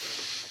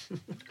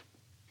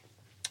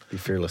be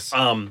fearless.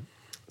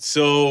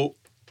 So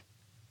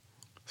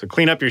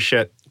clean up your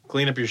shit.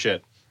 Clean up your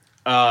shit.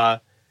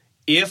 And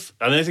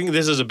I think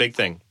this is a big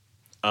thing.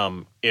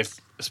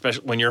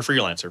 Especially when you're a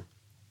freelancer,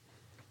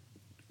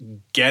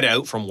 get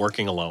out from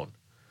working alone.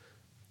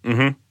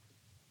 Mm-hmm.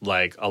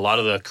 Like a lot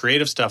of the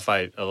creative stuff,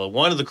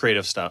 one of the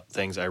creative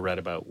things I read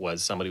about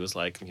was somebody was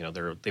like,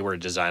 they were a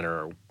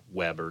designer or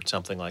web or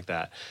something like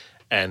that,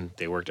 and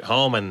they worked at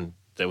home and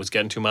that was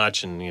getting too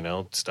much,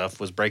 and stuff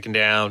was breaking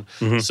down.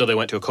 Mm-hmm. So they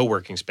went to a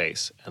co-working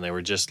space, and they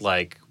were just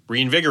like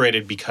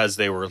reinvigorated because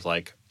they were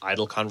like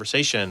idle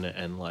conversation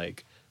and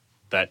like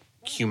that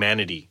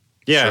humanity,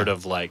 sort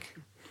of like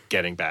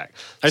getting back.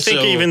 I think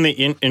even the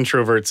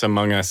introverts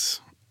among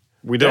us.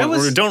 We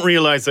don't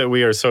realize that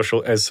we are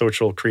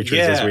social creatures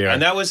as we are.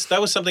 And that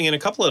was something in a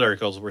couple of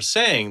articles were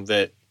saying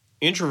that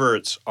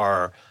introverts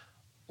are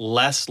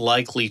less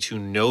likely to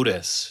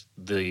notice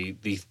the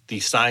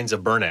signs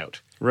of burnout.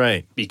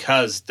 Right.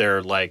 Because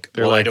they're like,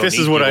 this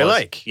is what I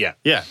like. Yeah.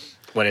 Yeah.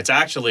 When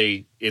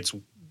it's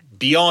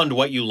beyond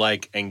what you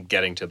like and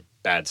getting to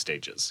bad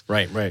stages.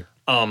 Right.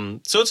 So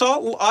it's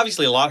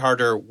obviously a lot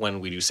harder when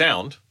we do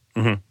sound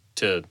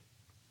to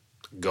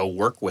go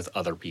work with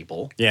other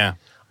people. Yeah.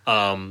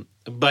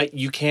 But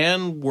you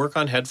can work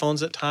on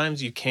headphones at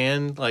times. You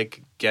can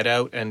like get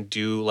out and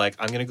do like,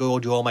 I'm going to go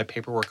do all my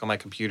paperwork on my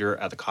computer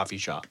at the coffee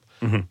shop.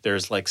 Mm-hmm.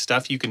 There's like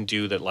stuff you can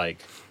do that like,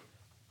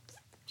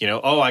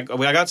 I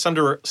got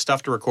some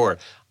stuff to record.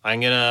 I'm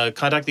going to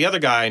contact the other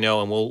guy I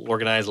know and we'll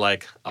organize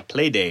like a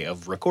play day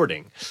of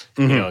recording,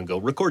 and go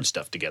record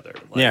stuff together.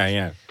 Like,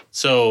 yeah.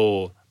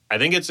 So I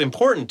think it's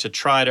important to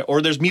try to,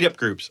 or there's meetup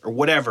groups or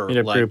whatever.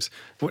 Groups.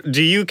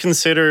 Do you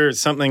consider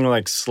something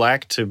like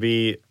Slack to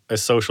be a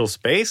social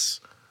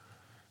space,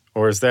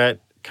 or is that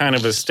kind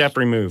of a step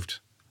removed?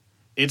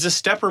 It's a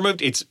step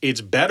removed.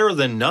 It's better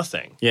than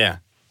nothing. Yeah.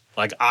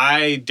 Like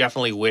I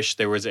definitely wish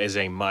there was as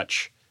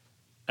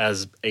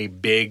a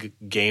big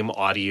game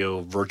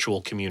audio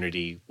virtual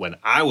community when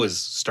I was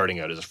starting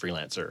out as a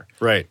freelancer.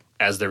 Right.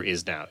 As there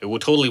is now. It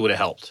would have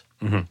helped.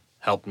 Mm-hmm.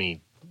 Helped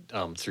me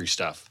through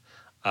stuff.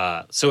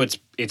 So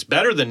it's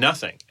better than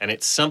nothing, and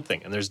it's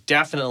something. And there's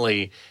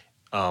definitely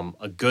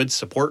a good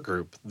support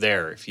group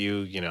there. If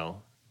you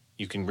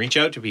can reach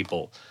out to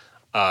people.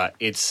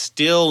 It's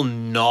still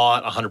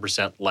not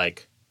 100%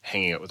 like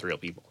hanging out with real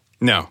people.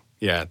 No.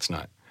 Yeah, it's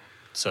not.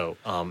 So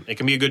it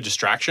can be a good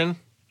distraction,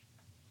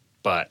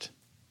 but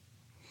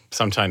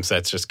sometimes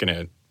that's just going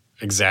to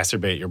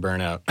exacerbate your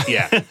burnout.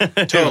 Yeah,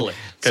 totally.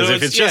 Because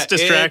if it's just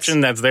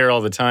distraction that's there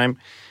all the time,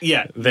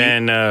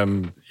 then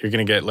you're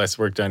going to get less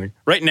work done.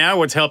 Right now,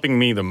 what's helping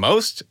me the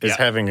most is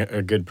having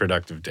a good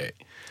productive day.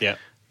 Yeah.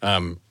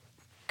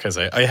 Because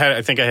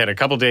I think I had a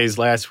couple days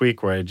last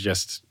week where I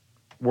just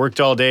worked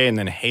all day and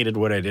then hated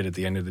what I did at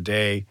the end of the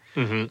day,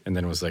 and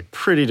then was like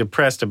pretty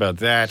depressed about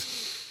that.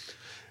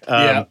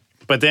 Yeah.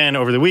 But then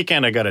over the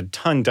weekend, I got a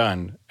ton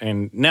done,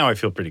 and now I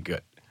feel pretty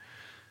good.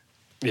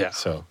 Yeah.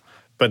 So,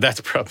 but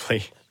that's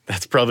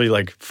probably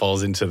like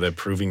falls into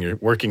the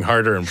working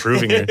harder and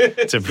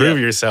to prove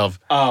yourself.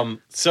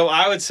 So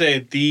I would say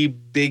the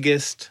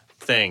biggest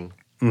thing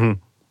that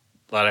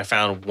I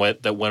found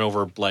that went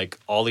over like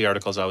all the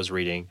articles I was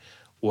reading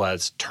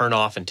was turn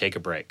off and take a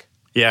break.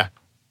 Yeah.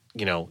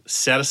 You know,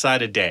 set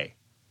aside a day.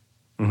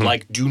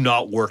 Like, do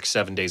not work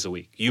 7 days a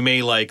week. You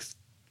may like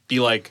be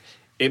like,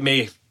 it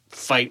may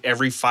fight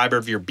every fiber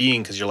of your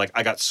being because you're like,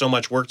 I got so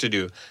much work to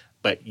do.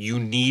 But you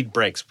need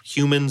breaks.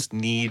 Humans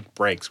need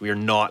breaks. We are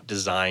not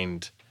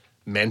designed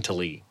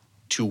mentally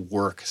to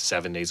work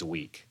 7 days a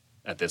week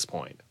at this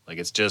point. Like,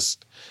 it's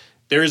just,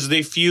 there's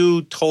the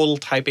few total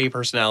type A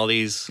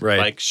personalities. Right.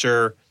 Like,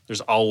 sure,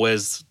 there's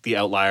always the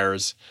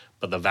outliers,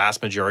 but the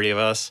vast majority of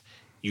us,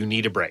 you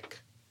need a break.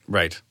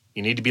 Right.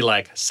 You need to be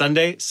like,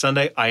 Sunday,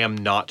 I am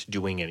not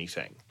doing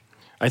anything.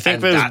 I think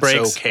And those that's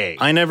breaks, okay.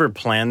 I never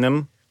plan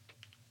them.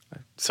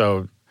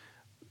 So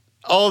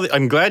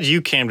I'm glad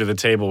you came to the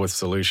table with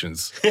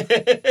solutions.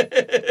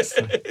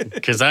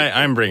 Because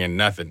I'm bringing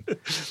nothing.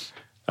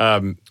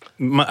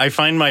 I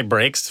find my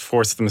breaks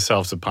force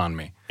themselves upon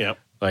me. Yep.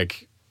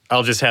 Like,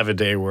 I'll just have a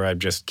day where I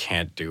just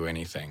can't do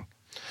anything.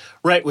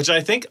 Right, which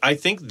I think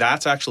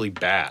that's actually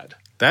bad.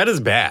 That is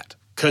bad.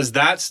 Because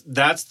that's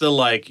the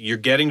like, you're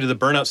getting to the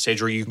burnout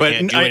stage where you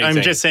can't do anything.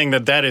 I'm just saying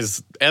that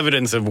is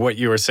evidence of what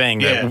you were saying,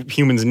 that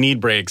humans need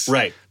breaks.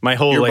 Right. My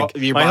whole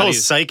Your my whole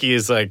body's- psyche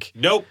is like,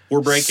 Nope,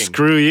 we're breaking.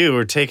 screw you,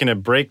 we're taking a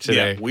break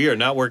today. Yeah, we are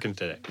not working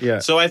today. Yeah.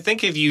 So I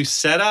think if you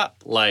set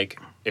up, like,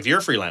 if you're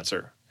a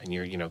freelancer and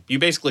you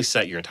basically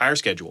set your entire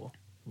schedule,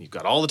 you've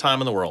got all the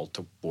time in the world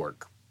to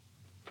work,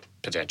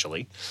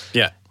 potentially.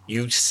 Yeah.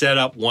 You set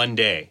up one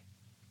day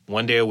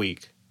a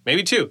week,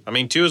 maybe two. I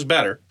mean, two is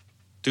better.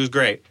 Two is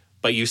great.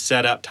 But you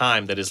set up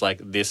time that is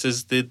like, this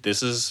is the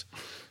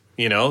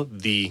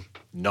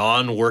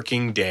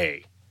non-working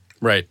day.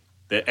 Right.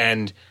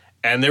 And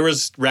there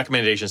was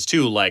recommendations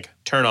too, like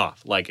turn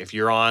off. Like if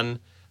you're on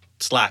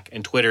Slack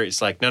and Twitter, it's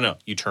like, no,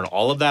 you turn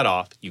all of that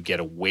off. You get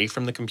away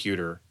from the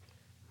computer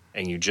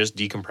and you just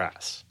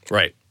decompress.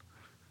 Right.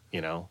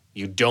 You know,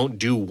 you don't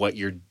do what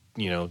you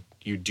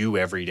do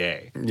every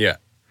day. Yeah.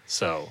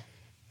 So,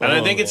 and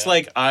I think it's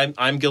like,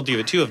 I'm guilty of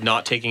it too, of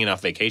not taking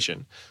enough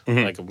vacation.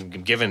 Like I'm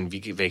given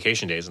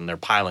vacation days and they're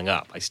piling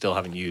up. I've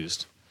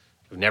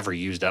never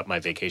used up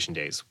my vacation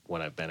days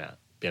when I've been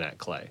at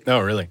Clay. Oh,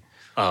 really?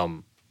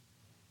 And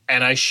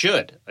I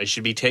should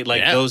be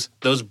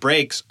those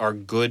breaks are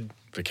good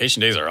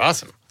Vacation days are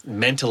awesome.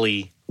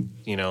 mentally,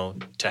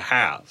 to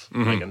have.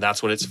 Like, and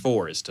that's what it's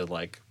for, is to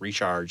like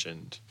recharge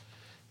and,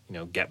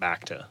 get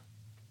back to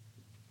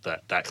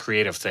that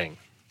creative thing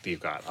that you've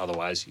got.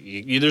 Otherwise,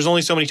 there's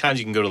only so many times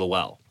you can go to the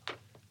well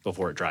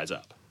before it dries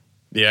up.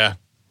 Yeah.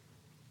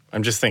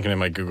 I'm just thinking of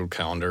my Google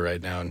Calendar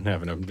right now and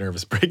having a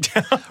nervous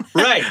breakdown.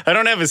 Right. I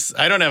don't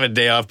have a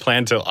day off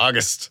planned till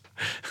August.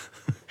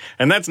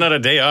 And that's not a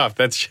day off.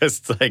 That's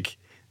just like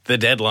the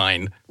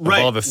deadline of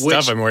all the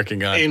stuff I'm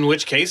working on. In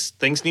which case,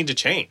 things need to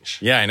change.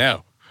 Yeah, I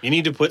know. You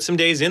need to put some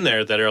days in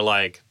there that are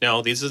like,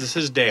 no, this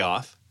is a day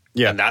off.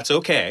 Yeah. And that's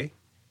okay.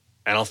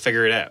 And I'll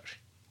figure it out.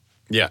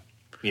 Yeah.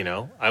 You're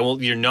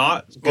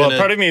not gonna... Well,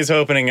 part of me is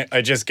hoping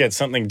I just get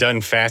something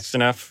done fast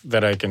enough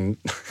that I can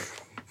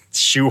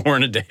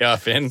shoehorn a day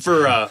off in.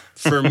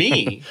 For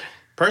me,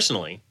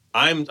 personally,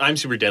 I'm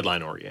super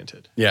deadline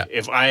oriented. Yeah.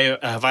 If I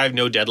have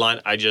no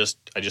deadline, I just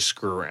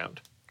screw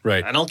around.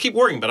 Right. And I'll keep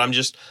working, but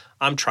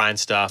I'm trying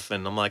stuff,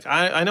 and I'm like,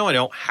 I know I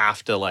don't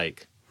have to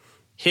like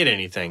hit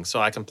anything, so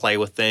I can play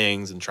with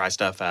things and try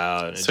stuff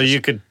out. And So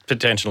you could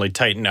potentially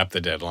tighten up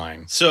the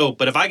deadline.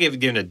 but if I get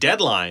given a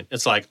deadline,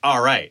 it's like,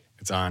 all right,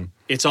 It's on.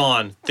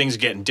 things are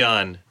getting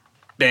done,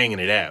 banging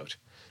it out.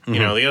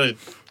 The other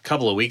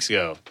couple of weeks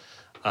ago,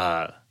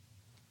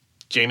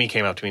 Jamie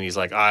came up to me and he's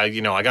like, I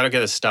got to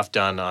get this stuff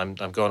done. I'm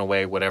going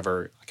away,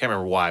 whatever. I can't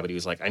remember why, but he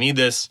was like, I need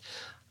this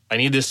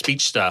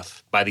speech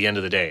stuff by the end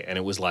of the day. And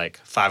it was like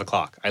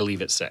 5:00. I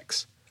leave at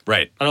 6.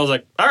 Right. And I was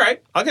like, all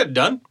right, I'll get it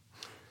done.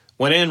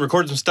 Went in,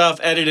 recorded some stuff,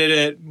 edited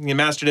it,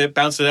 mastered it,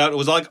 bounced it out. It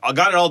was like, I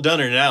got it all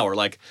done in an hour,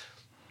 like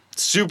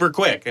super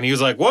quick. And he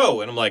was like,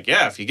 whoa. And I'm like,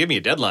 yeah, if you give me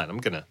a deadline, I'm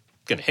going to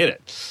hit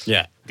it.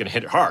 Yeah. I'm going to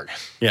hit it hard.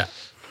 Yeah.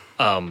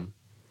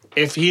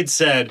 If he'd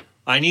said,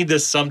 I need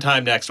this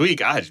sometime next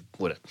week, I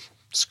would have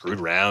screwed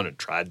around and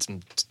tried some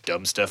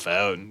dumb stuff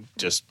out and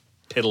just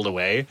piddled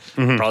away.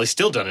 Probably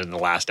still done it in the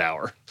last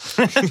hour.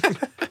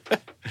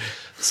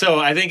 So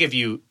I think if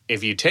you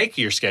take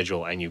your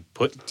schedule and you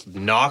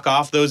knock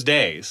off those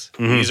days,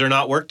 these are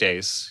not work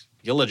days,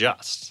 you'll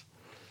adjust.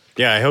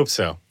 Yeah, I hope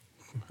so.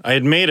 I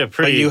had made a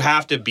pretty... But you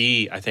have to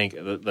be, I think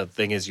the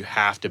thing is, you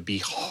have to be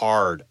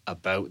hard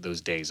about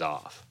those days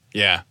off.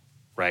 Yeah.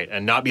 Right?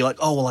 And not be like,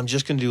 oh, well, I'm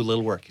just going to do a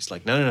little work. He's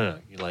like, no.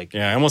 You're like...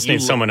 Yeah, I almost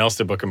need someone else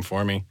to book them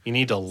for me. You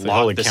need to The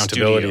whole lock the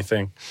accountability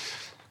studio.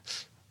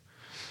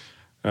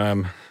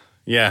 thing.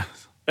 Yeah.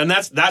 And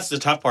that's the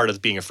tough part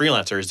of being a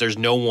freelancer is there's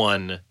no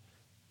one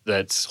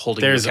that's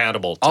holding There's you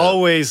accountable.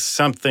 always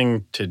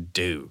something to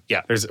do.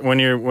 Yeah. There's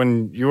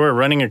when you are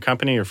running a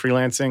company or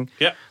freelancing.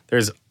 Yeah.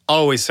 There's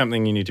always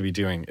something you need to be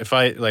doing. If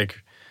I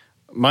like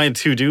my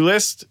to-do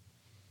list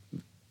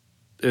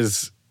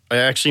is I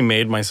actually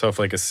made myself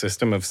like a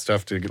system of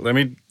stuff to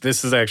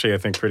this is actually I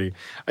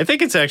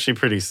think it's actually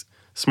pretty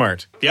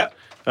smart. Yeah.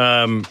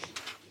 Let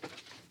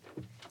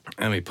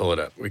me pull it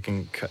up. We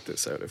can cut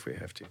this out if we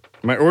have to.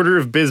 My order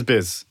of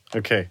biz.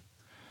 Okay.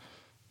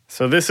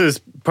 So this is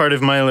part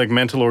of my like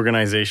mental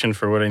organization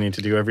for what I need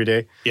to do every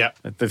day. Yeah.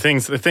 The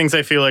things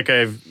I feel like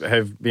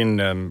have been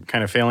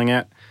kind of failing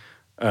at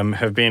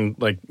have been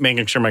like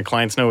making sure my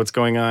clients know what's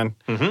going on,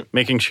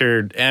 making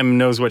sure M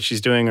knows what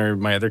she's doing, or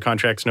my other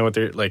contracts know what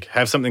they're like,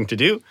 have something to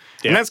do.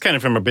 Yeah. And that's kind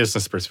of from a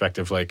business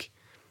perspective. Like,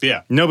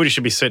 Yeah. nobody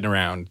should be sitting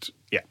around,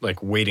 Yeah.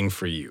 like waiting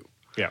for you.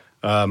 Yeah.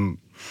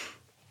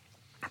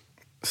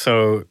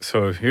 So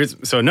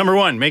number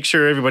one, make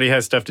sure everybody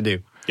has stuff to do.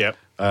 Yeah.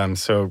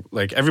 So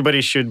like everybody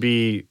should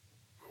be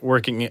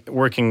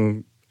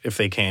working if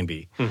they can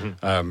be.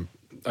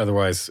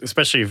 Otherwise,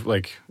 especially if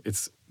like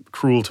it's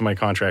cruel to my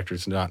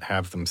contractors to not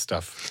have them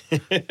stuff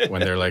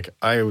when they're like,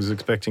 I was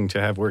expecting to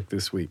have work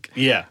this week.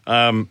 Yeah.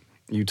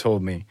 You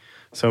told me.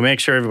 So make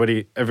sure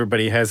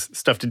everybody has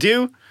stuff to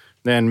do.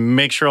 Then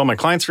make sure all my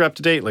clients are up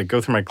to date. Like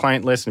go through my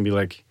client list and be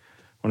like,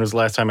 when was the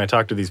last time I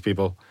talked to these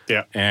people?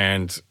 Yeah.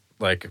 And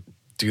like,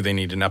 do they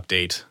need an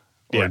update?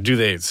 Or Yeah. do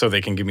they, so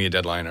they can give me a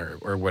deadline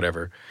or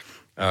whatever.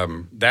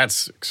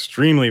 That's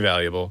extremely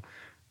valuable.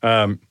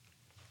 And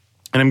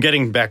I'm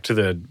getting back to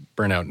the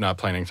burnout, not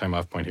planning time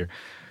off point here.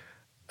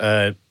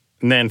 And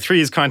then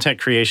 3 is content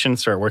creation,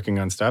 start working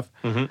on stuff.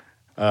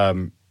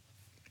 And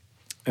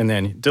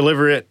then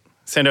deliver it,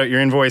 send out your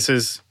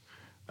invoices.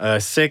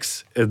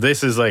 6,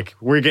 this is like,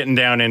 we're getting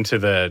down into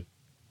the,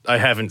 I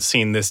haven't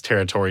seen this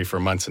territory for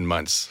months and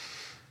months.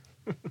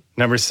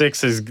 Number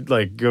 6 is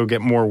like, go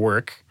get more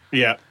work.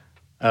 Yeah.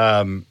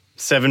 7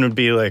 would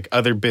be like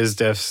other biz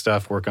dev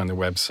stuff, work on the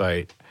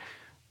website,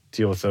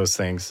 deal with those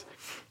things.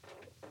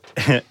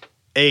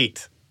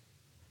 8.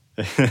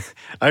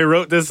 I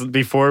wrote this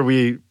before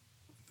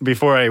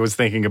I was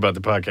thinking about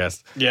the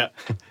podcast. Yeah.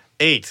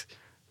 8.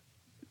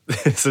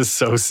 This is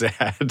so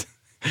sad.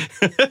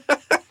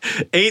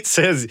 8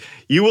 says,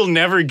 you will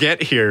never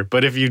get here,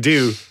 but if you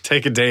do,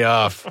 take a day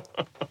off.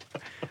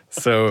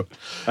 So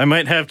I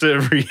might have to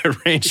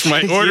rearrange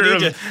my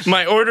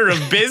order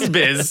of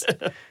biz.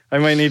 I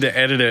might need to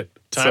edit it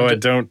I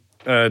don't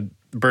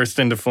burst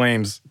into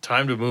flames.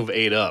 Time to move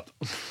 8 up.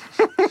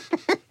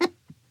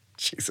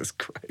 Jesus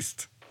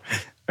Christ.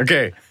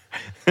 Okay.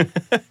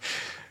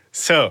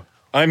 So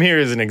I'm here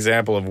as an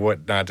example of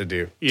what not to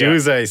do. Yeah. Do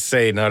as I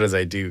say, not as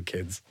I do,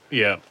 kids.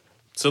 Yeah.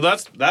 So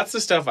that's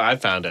the stuff I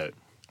found out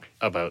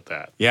about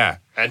that. Yeah.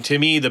 And to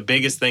me, the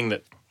biggest thing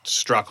that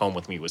struck home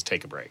with me was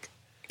take a break.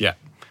 Yeah.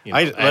 You know,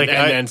 I and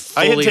I had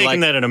fully, taken like-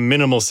 that in a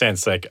minimal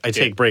sense. Like I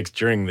take breaks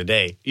during the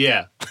day.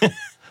 Yeah.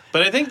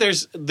 But I think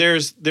there's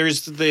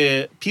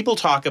the people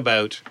talk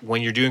about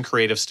when you're doing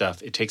creative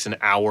stuff, it takes an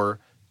hour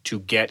to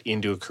get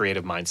into a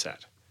creative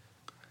mindset.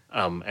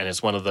 And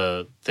it's one of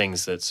the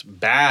things that's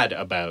bad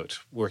about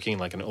working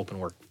like an open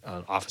work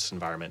office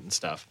environment and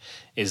stuff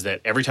is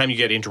that every time you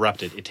get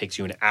interrupted, it takes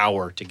you an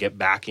hour to get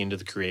back into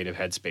the creative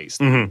headspace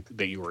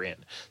that you were in.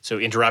 So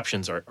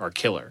interruptions are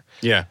killer.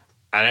 Yeah.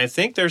 And I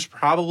think there's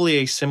probably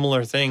a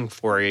similar thing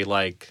for a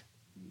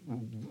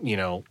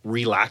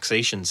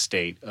relaxation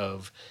state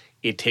of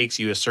it takes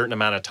you a certain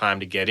amount of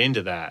time to get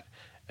into that.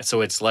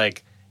 So it's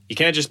like, you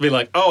can't just be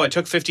like, oh, I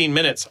took 15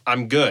 minutes,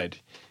 I'm good.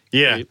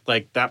 Yeah.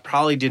 Like that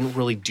probably didn't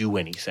really do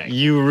anything.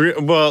 You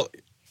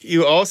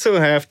also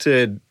have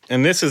to,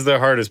 and this is the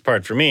hardest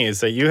part for me, is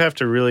that you have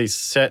to really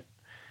set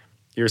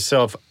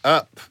yourself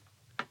up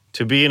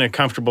to be in a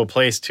comfortable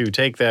place to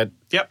take that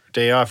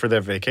day off or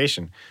that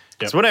vacation.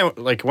 Yep. So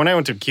when I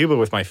went to Cuba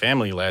with my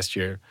family last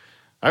year,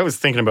 I was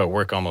thinking about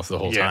work almost the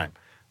whole time.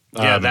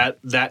 Yeah,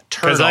 that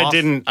turn off.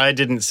 Because I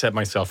didn't set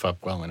myself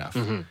up well enough.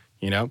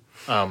 You know?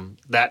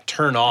 That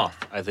turn off,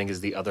 I think, is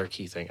the other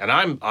key thing. And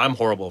I'm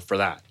horrible for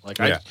that. Like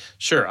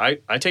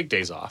I take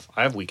days off.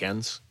 I have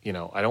weekends,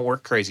 I don't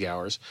work crazy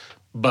hours,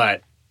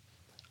 but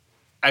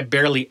I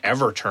barely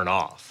ever turn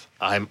off.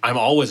 I'm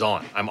always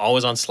on. I'm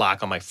always on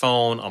Slack on my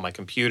phone, on my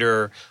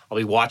computer. I'll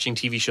be watching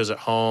TV shows at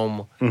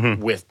home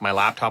with my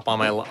laptop on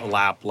my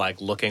lap,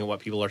 like looking at what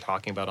people are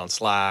talking about on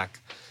Slack.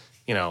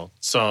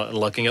 So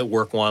looking at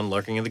work one,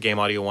 looking at the game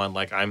audio one,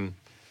 like I'm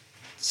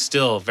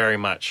still very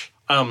much.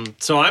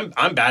 So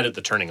I'm bad at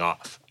the turning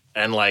off,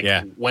 and like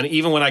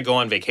when I go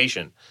on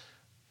vacation,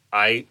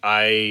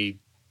 it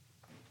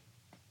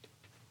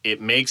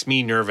makes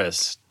me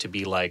nervous to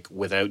be like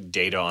without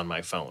data on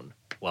my phone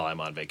while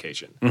I'm on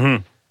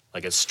vacation.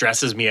 Like it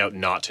stresses me out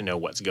not to know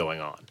what's going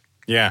on.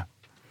 Yeah.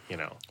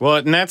 Well,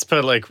 and that's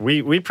but like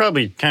we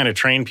probably kind of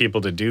train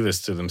people to do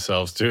this to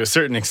themselves to a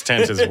certain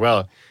extent as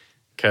well,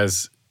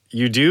 because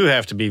you do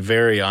have to be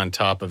very on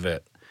top of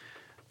it.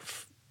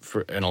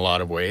 In a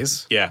lot of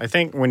ways. Yeah. I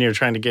think when you're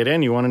trying to get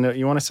in, you want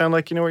to sound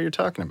like you know what you're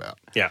talking about.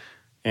 Yeah.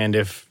 And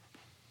if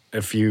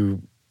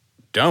you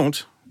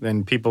don't,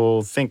 then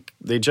people think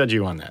they judge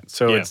you on that.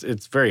 So Yeah.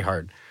 it's very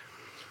hard.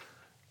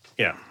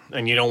 Yeah.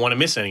 And you don't want to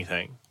miss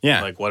anything.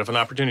 Yeah. Like, what if an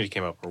opportunity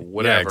came up or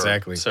whatever? Yeah,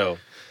 exactly. So,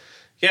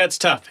 yeah, it's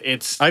tough.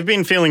 I've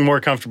been feeling more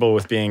comfortable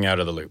with being out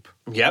of the loop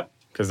Yep.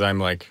 because I'm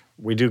like,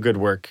 we do good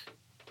work.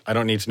 I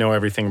don't need to know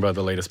everything about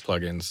the latest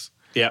plugins.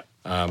 Yep.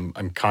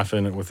 I'm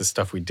confident with the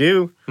stuff we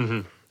do.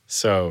 Mm-hmm.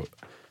 So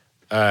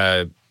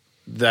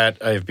that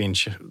I've been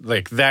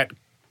that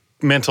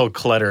mental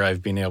clutter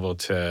I've been able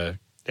to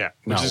Yeah.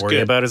 Which not is worry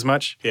good. about as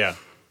much, Yeah.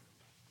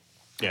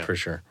 Yeah. for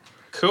sure.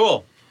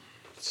 Cool.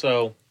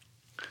 So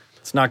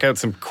Let's knock out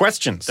some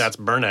questions. that's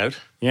burnout.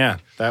 Yeah,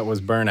 that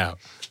was burnout.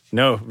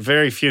 No,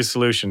 very few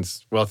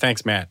solutions. Well,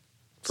 thanks, Matt,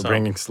 for So,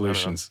 bringing I don't know.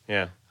 solutions.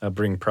 Yeah.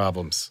 Bring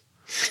problems.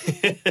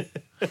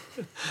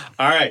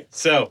 All right.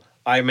 So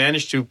I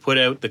managed to put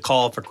out the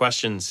call for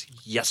questions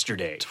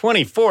yesterday.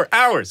 24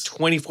 hours.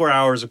 24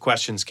 hours of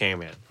questions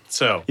came in.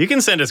 So You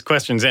can send us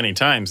questions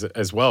anytime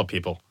as well,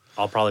 people.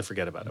 I'll probably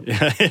forget about it.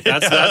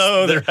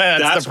 Oh,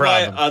 that's the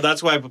why. problem.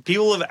 That's why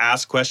people have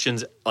asked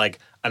questions like,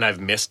 and I've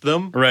missed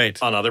them Right.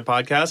 on other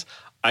podcasts.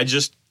 I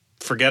just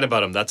forget about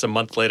them. That's a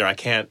month later. I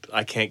can't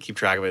keep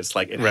track of it. It's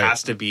like it Right.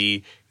 has to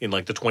be in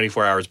like the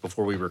 24 hours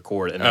before we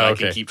record, and then Oh, I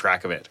okay. can keep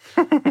track of it.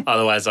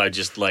 Otherwise, I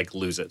just like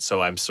lose it.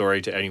 So I'm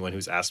sorry to anyone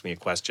who's asked me a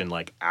question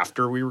like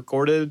after we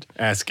recorded.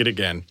 Ask it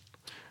again.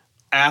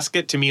 Ask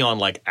it to me on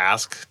like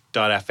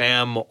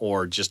ask.fm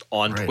or just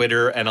on Right.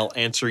 Twitter, and I'll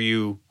answer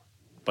you.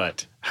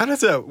 But How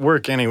does that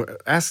work anyway?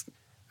 Ask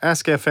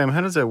FM, how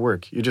does that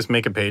work? You just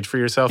make a page for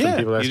yourself and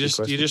people ask you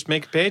questions? you just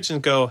make a page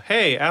and go,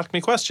 hey, ask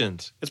me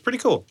questions. It's pretty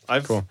cool.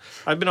 I've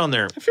been on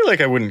there. I feel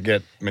like I wouldn't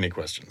get many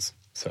questions.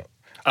 So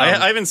I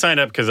haven't signed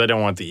up because I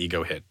don't want the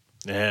ego hit.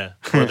 Yeah.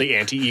 Or the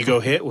anti-ego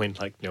hit when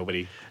like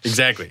nobody,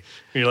 Exactly.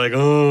 you're like,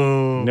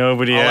 oh.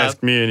 Nobody I'll asked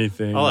ask- me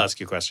anything. I'll ask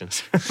you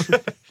questions.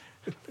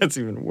 That's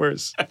even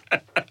worse.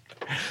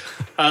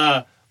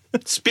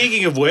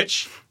 Speaking of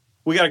which,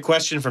 we got a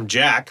question from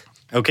Jack.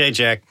 Okay,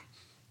 Jack.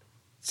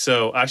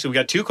 So actually, we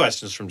got two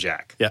questions from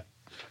Jack. Yeah.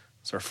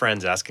 It's our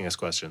friends asking us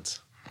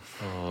questions.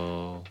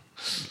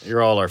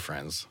 You're all our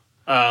friends.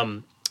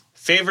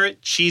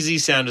 Favorite cheesy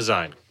sound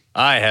design?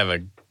 I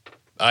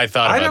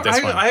thought about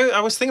this one.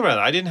 I was thinking about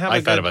it. I didn't have.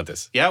 I thought about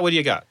this. Yeah. What do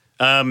you got?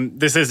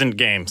 This isn't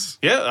games.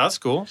 Yeah, that's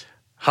cool.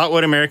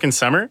 Hotwood American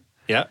Summer.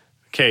 Yeah.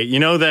 Okay, you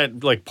know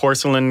that like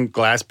porcelain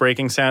glass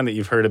breaking sound that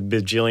you've heard a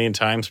bajillion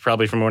times,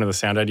 probably from one of the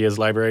Sound Ideas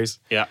libraries?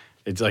 Yeah.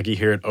 It's like you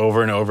hear it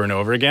over and over and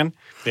over again.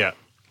 Yeah.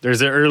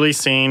 There's an early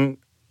scene,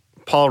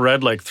 Paul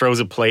Rudd like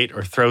throws a plate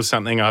or throws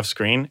something off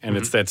screen, and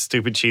it's that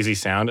stupid cheesy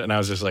sound, and I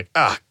was just like,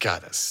 God,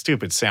 that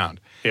stupid sound.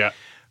 Yeah.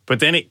 But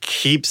then it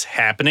keeps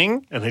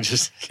happening, And they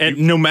just and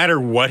no matter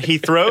what he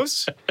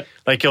throws,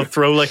 like he'll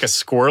throw like a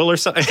squirrel or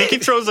something. I think he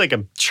throws like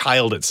a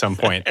child at some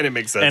point. And it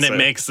makes that And it sound.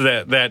 makes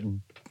that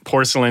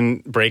porcelain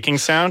breaking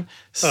sound.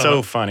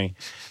 So funny.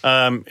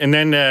 And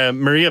then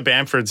Maria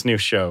Bamford's new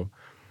show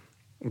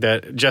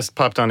that just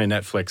popped onto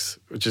Netflix,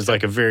 which is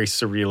like a very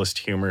surrealist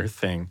humor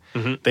thing.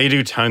 They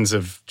do tons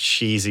of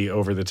cheesy,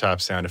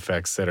 over-the-top sound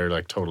effects that are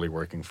like totally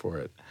working for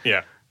it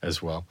yeah. as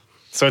well.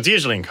 So it's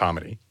usually in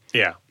comedy.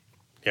 Yeah.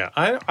 Yeah.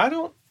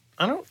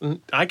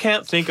 I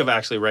can't think of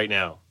actually right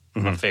now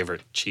my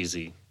favorite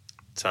cheesy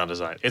sound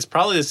design. It's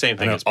probably the same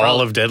thing. It's All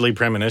probably, of Deadly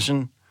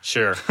Premonition.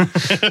 Sure.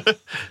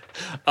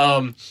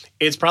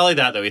 It's probably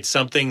that though. It's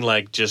something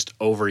like just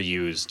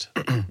overused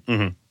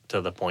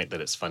to the point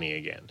that it's funny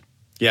again.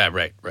 Yeah,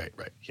 right.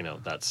 You know,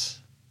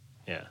 that's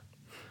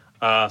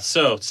yeah.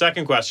 So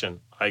second question.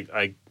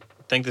 I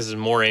think this is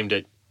more aimed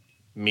at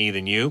me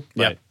than you,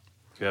 but Yep.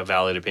 you have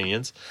valid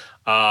opinions.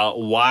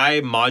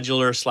 Why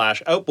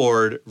modular /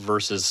 outboard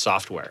versus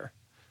software?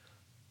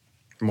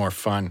 More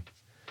fun.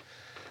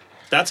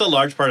 That's a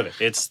large part of it.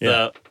 It's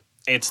Yeah.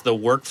 the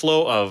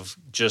workflow of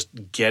just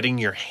getting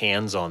your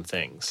hands on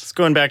things. It's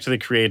going back to the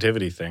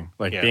creativity thing,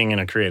 like Yeah. being in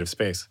a creative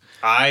space.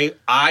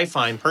 I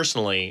find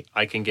personally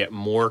I can get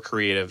more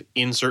creative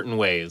in certain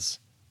ways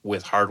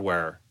with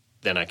hardware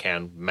than I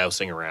can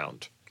mousing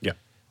around. Yeah.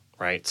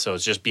 Right? So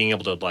it's just being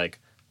able to like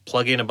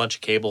plug in a bunch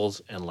of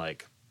cables and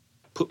like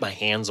put my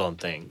hands on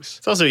things.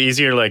 It's also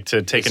easier like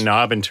to take a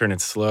knob and turn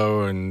it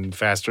slow and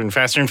faster and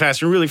faster and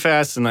faster, really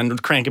fast, and then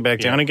crank it back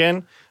down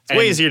again. It's way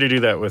And- easier to do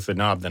that with a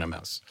knob than a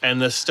mouse.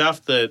 And the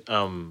stuff that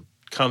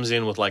comes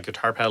in with like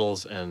guitar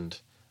pedals and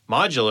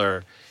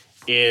modular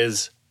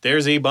is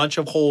there's a bunch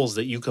of holes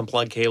that you can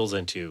plug cables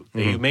into.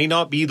 They may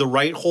not be the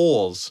right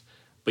holes,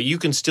 but you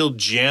can still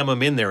jam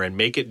them in there and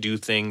make it do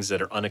things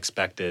that are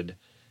unexpected.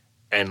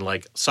 And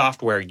like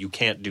software, you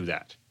can't do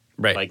that.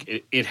 Right.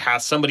 Like it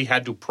has somebody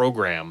had to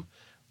program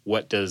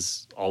what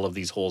does all of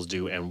these holes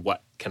do and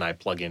what can I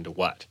plug into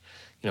what.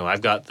 You know,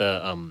 I've got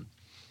the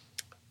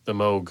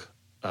Moog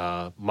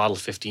Model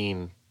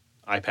 15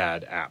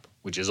 iPad app,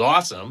 which is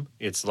awesome.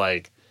 It's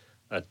like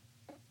a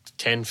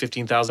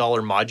 $10,000-$15,000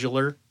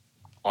 modular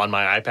on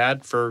my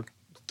iPad for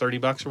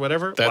 $30 or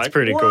whatever. That's like,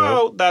 pretty cool.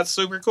 Wow, that's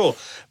super cool.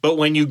 But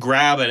when you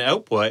grab an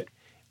output,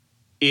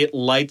 it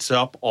lights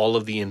up all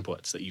of the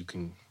inputs that you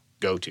can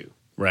go to.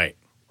 Right.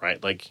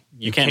 right? Like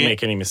You can't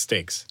make any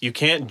mistakes. You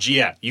can't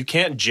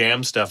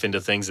jam stuff into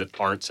things that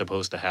aren't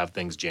supposed to have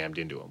things jammed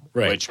into them,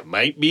 Right. which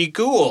might be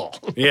cool.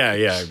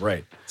 Yeah,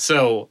 right.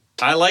 So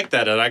I like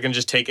that I can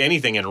just take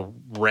anything and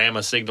ram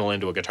a signal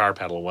into a guitar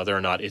pedal, whether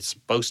or not it's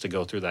supposed to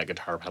go through that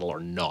guitar pedal or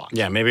not.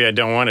 Yeah, maybe I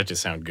don't want it to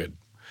sound good.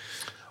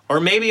 Or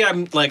maybe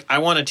I'm like, I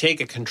want to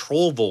take a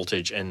control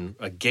voltage and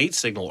a gate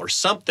signal or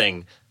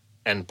something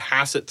and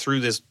pass it through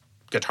this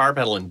guitar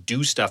pedal and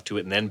do stuff to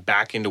it and then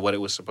back into what it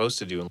was supposed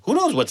to do. And who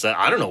knows what's that?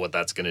 I don't know what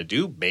that's going to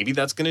do. Maybe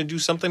that's going to do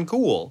something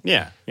cool.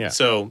 Yeah.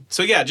 So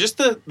yeah, just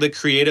the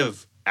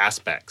creative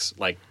aspects,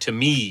 like, to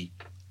me,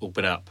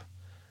 open up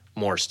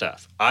more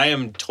stuff. I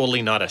am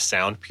totally not a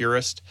sound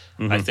purist.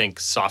 Mm-hmm. I think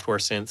software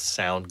synths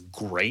sound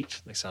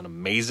great. They sound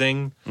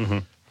amazing. Mm-hmm.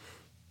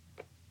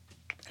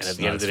 And at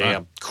the end of the day, fun.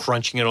 I'm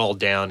crunching it all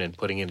down and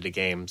putting it into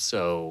games.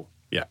 So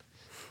Yeah.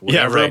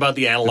 whatever right. about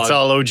the analog. It's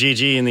all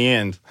OGG in the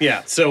end.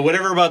 Yeah. So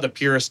whatever about the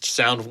purist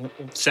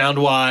sound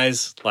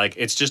wise, like,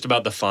 it's just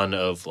about the fun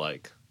of,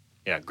 like,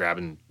 yeah,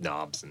 grabbing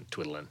knobs and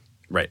twiddling.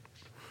 Right.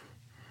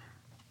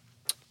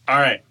 All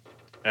right.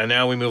 And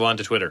now we move on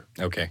to Twitter.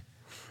 Okay.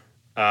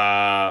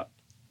 All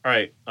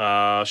right.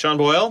 Sean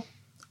Boyle,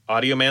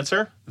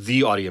 Audiomancer,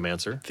 the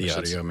Audiomancer. The I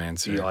should say.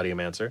 Audiomancer. The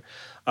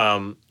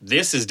Audiomancer.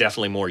 This is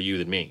definitely more you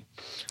than me.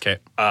 Okay.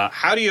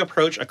 How do you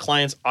approach a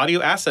client's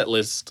audio asset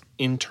list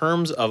in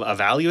terms of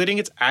evaluating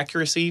its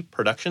accuracy,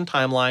 production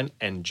timeline,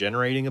 and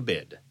generating a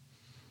bid?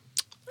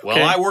 Well,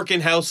 Okay. I work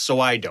in-house, so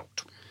I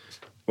don't.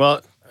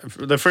 Well,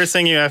 the first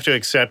thing you have to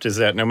accept is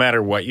that no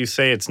matter what you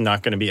say, it's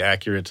not going to be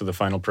accurate to the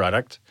final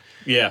product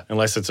Yeah.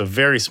 unless it's a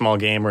very small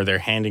game or they're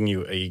handing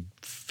you a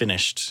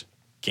finished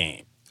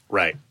game,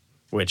 Right.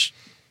 which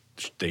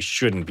they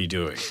shouldn't be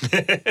doing.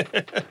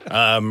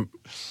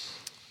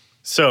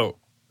 So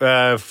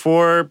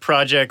for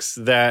projects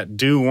that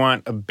do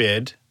want a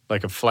bid,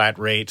 like a flat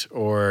rate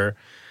or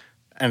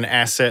an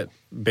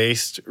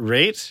asset-based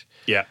rate,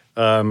 Yeah.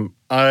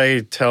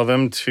 I tell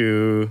them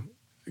to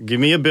give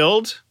me a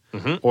build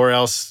or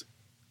else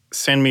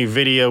send me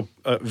video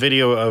of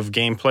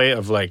gameplay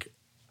of, like,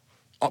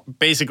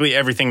 basically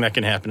everything that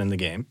can happen in the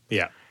game.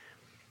 Yeah.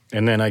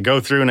 And then I go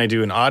through and I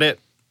do an audit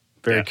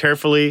very Yeah.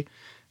 carefully.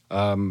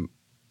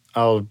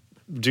 I'll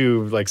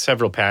do, like,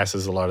 several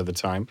passes a lot of the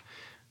time.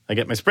 I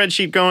get my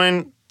spreadsheet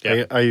going.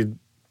 Yeah. I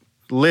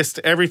list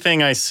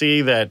everything I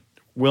see that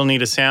will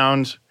need a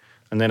sound,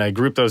 and then I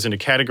group those into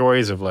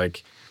categories of,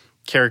 like,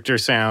 character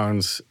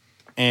sounds,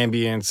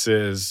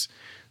 ambiences,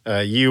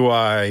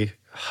 UI,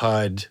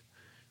 HUD,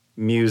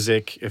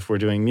 music if we're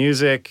doing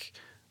music,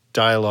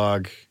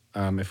 dialogue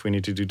if we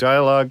need to do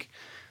dialogue.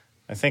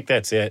 I think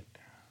that's it.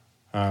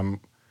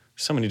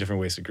 So many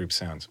different ways to group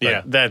sounds. But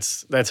Yeah.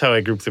 that's how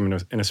I group them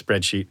in a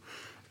spreadsheet.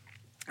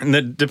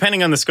 And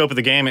depending on the scope of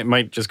the game, it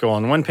might just go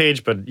on one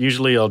page, but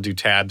usually I'll do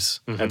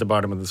tabs at the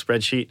bottom of the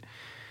spreadsheet.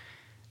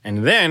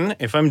 And then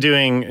if I'm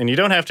doing, and you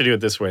don't have to do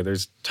it this way,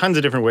 there's tons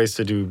of different ways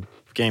to do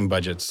game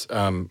budgets.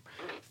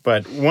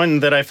 But one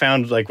that I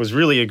found, like, was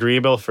really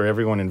agreeable for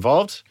everyone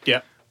involved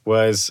Yeah.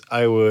 was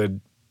I would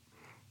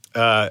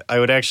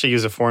actually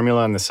use a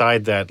formula on the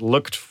side that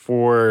looked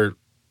for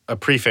a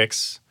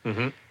prefix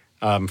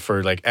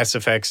for, like,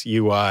 SFX,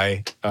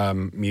 UI,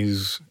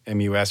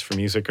 MUS for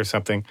music or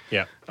something.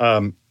 Yeah.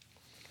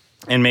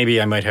 And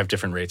maybe I might have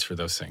different rates for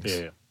those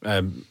things.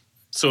 Yeah.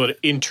 So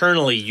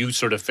internally, you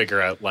sort of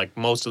figure out, like,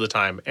 most of the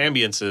time,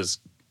 ambiences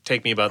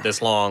take me about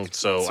this long,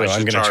 so So I I'm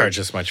should going to charge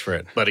this much for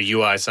it. But a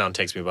UI sound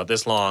takes me about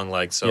this long,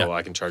 like, so Yeah.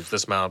 I can charge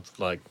this amount,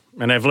 like,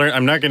 And I've learned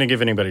I'm not going to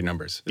give anybody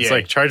numbers. It's Yeah.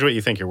 like, charge what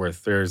you think you're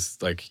worth. There's,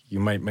 like, you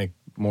might make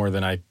more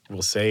than I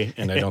will say,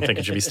 and I don't think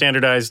it should be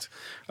standardized.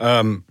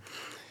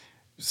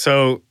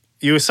 So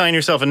you assign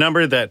yourself a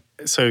number that,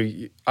 so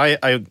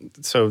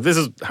this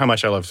is how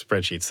much I love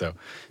spreadsheets, though.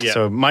 Yeah.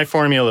 So my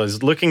formula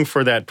is looking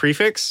for that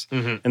prefix,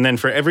 and then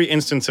for every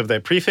instance of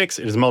that prefix,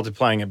 it is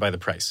multiplying it by the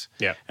price.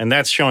 Yeah. And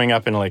that's showing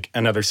up in, like,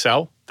 another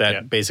cell that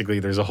Yeah. basically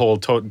there's a whole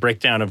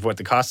breakdown of what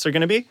the costs are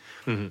going to be.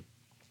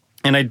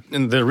 And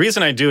the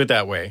reason I do it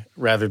that way,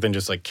 rather than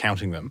just, like,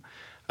 counting them,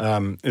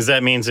 is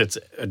that means it's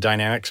a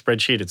dynamic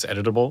spreadsheet. It's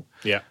editable.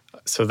 yeah.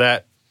 So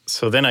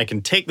then I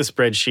can take the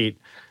spreadsheet,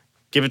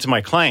 give it to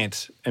my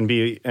client, and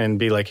be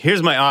like,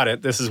 here's my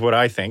audit. This is what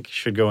I think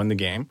should go in the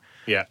game.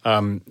 Yeah.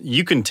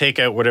 You can take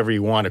out whatever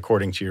you want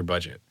according to your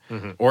budget,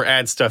 or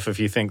add stuff if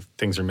you think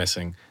things are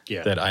missing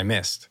Yeah. that I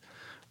missed.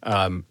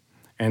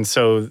 And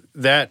so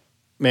that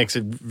makes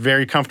it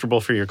very comfortable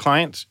for your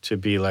client to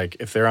be like,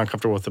 if they're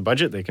uncomfortable with the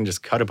budget, they can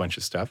just cut a bunch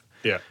of stuff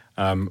Yeah.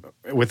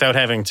 without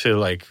having to,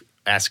 like,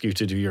 ask you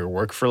to do your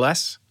work for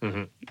less.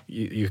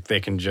 They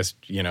can just,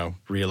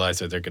 realize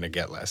that they're going to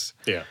get less.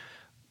 Yeah.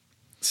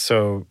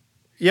 So,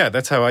 yeah,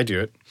 that's how I do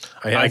it.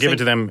 I give it think-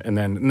 to them,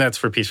 and that's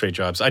for piece rate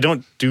jobs. I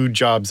don't do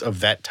jobs of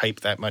that type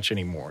that much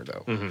anymore,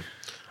 though.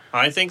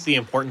 I think the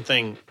important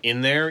thing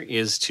in there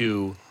is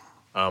to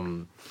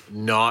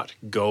not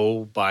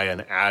go by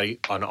an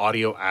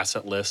audio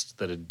asset list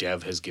that a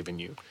dev has given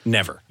you.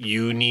 Never.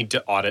 You need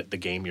to audit the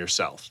game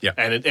yourself. Yeah.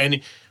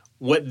 And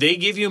what they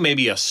give you may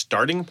be a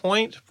starting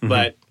point,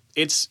 but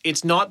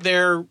it's not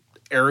their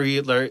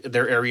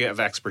area of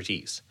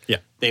expertise. Yeah.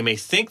 They may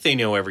think they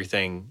know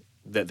everything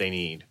that they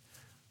need,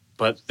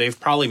 but they've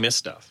probably missed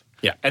stuff.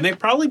 Yeah. And they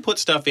probably put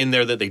stuff in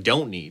there that they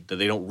don't need, that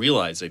they don't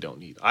realize they don't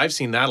need. I've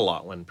seen that a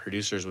lot when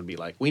producers would be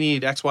like, we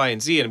need X, Y,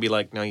 and Z. And I'd be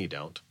like, no, you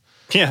don't.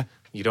 Yeah.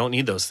 You don't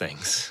need those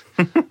things.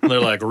 And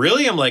they're like,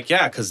 really? I'm like,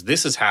 yeah, because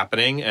this is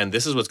happening and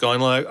this is what's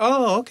going on. Like,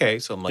 oh, okay.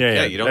 So I'm like,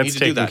 yeah, you don't need to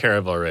do that. That's taken care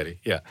of already.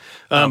 Yeah.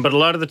 But a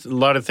lot of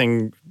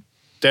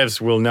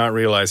devs will not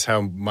realize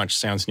how much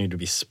sounds need to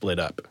be split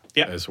up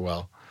as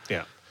well.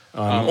 Yeah.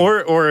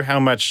 Or how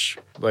much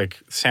like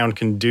sound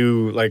can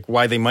do, like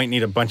why they might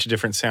need a bunch of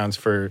different sounds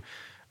for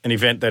an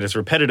event that is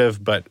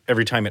repetitive, but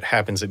every time it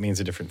happens, it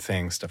means a different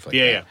thing, stuff like that.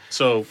 Yeah.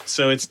 So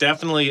it's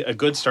definitely a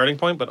good starting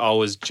point, but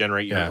always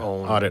generate your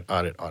own audit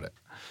audit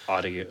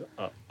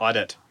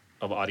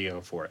of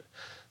audio for it.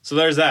 So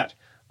there's that.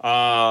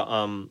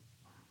 Vile.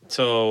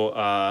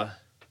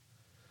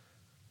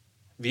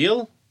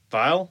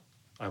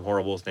 I'm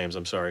horrible with names.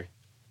 I'm sorry.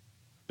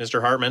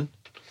 Mr. Hartman.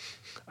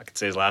 I could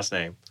say his last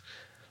name.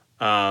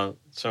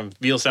 From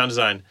Veal Sound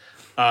Design.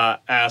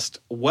 Asked,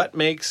 what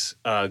makes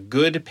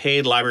good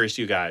paid libraries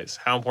to you guys?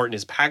 How important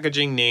is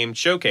packaging, name,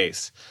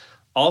 showcase?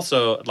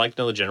 Also, I'd like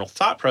to know the general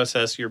thought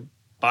process, your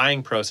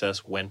buying process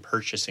when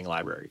purchasing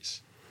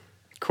libraries.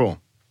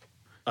 Cool.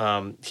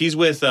 He's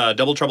with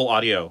Double Trouble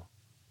Audio,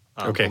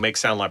 who makes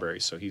sound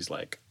libraries. So he's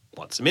like,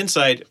 want some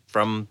insight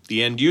from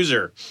the end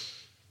user.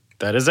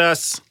 That is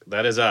us.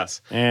 That is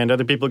us. And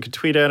other people could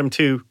tweet at him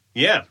too.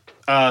 Yeah.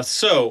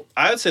 So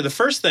I would say the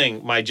first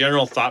thing, my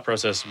general thought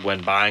process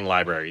when buying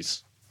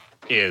libraries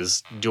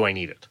is, do I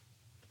need it?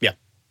 Yeah.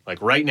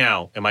 Like right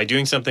now, am I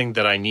doing something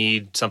that I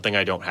need, something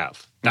I don't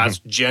have? That's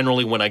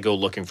generally when I go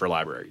looking for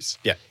libraries.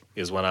 Yeah.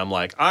 Is when I'm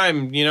like, I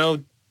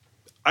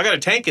got a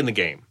tank in the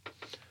game.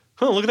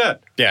 Oh, look at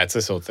that. Yeah, it's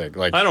this whole thing.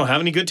 Like, I don't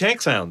have any good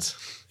tank sounds.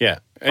 Yeah.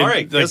 All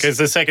right. Because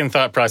the second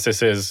thought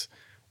process is,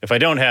 if I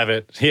don't have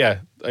it,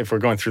 if we're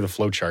going through the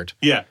flow chart.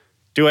 Yeah.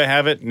 Do I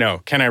have it? No.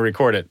 Can I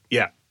record it?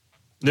 Yeah.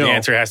 No. The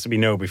answer has to be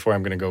no before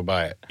I'm going to go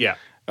buy it. Yeah.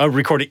 I'll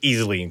record it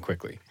easily and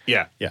quickly.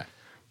 Yeah. Yeah.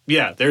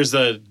 Yeah. There's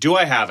do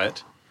I have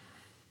it?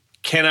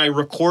 Can I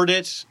record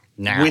it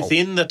now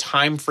within the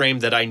time frame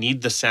that I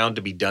need the sound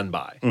to be done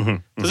by?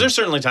 Because there's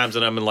certainly times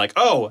that I'm like,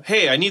 oh,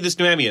 hey, I need this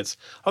new ambience.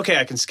 Okay,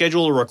 I can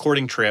schedule a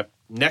recording trip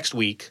next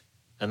week,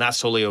 and that's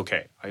totally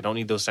okay. I don't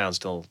need those sounds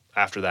till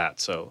after that,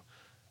 so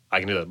I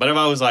can do that. But if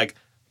I was like,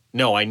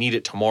 no, I need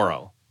it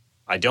tomorrow,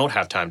 I don't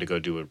have time to go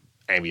do an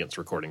ambience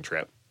recording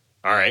trip.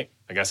 All right,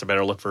 I guess I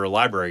better look for a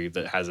library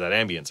that has that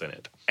ambience in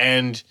it.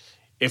 And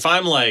if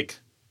I'm like,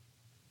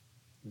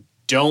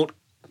 don't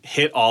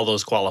hit all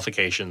those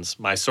qualifications,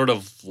 my sort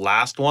of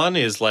last one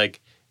is like,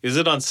 is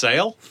it on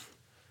sale?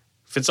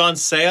 If it's on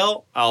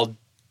sale, I'll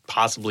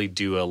possibly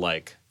do a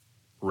like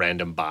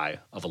random buy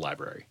of a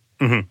library.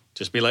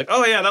 Just be like,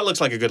 oh yeah, that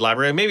looks like a good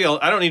library. Maybe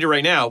I don't need it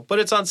right now, but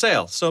it's on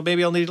sale, so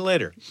maybe I'll need it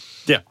later.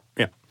 Yeah.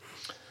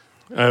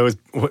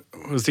 What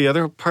was the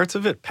other parts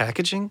of it?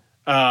 Packaging?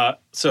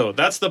 So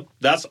that's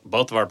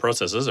both of our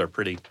processes are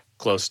pretty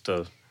close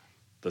to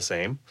the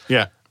same.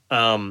 Yeah.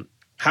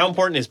 How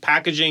important is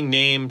packaging,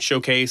 name,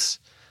 showcase?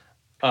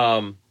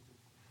 Not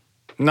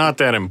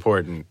that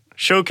important.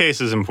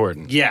 Showcase is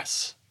important.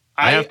 Yes.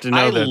 I have to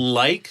know that.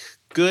 Like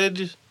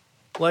good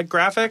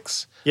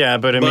graphics. Yeah,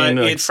 but I mean,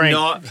 like, it's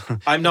not.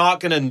 I'm not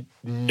gonna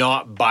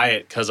not buy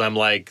it because I'm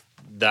like,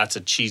 that's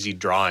a cheesy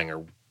drawing,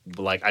 or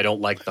like I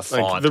don't like the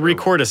font. Like the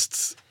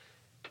recordist's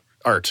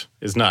art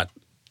is not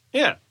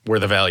where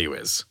the value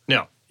is.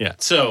 No. Yeah.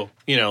 So,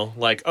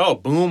 like, oh,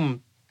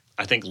 Boom,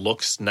 I think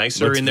looks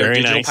nicer in their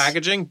digital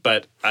packaging,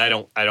 but I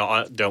don't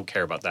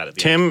care about that at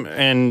the Tim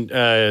end.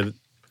 and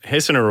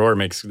Hiss and Aurora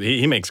makes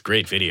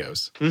great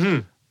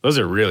videos. Those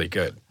are really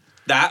good.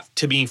 That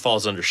to me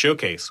falls under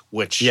showcase,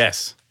 which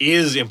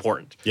is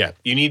important. Yeah.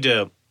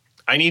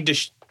 I need to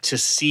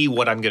see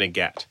what I'm going to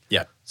get.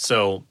 Yeah.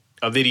 So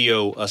a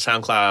video, a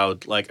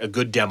SoundCloud, like a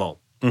good demo.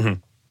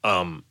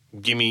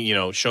 Give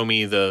me, show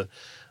me the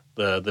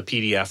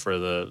PDF or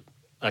the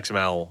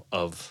XML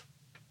of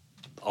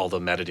all the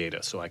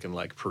metadata so I can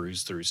like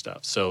peruse through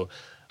stuff. So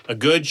a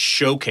good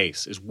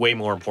showcase is way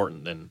more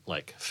important than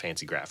like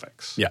fancy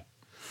graphics. Yeah.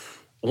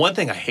 One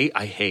thing I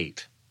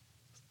hate,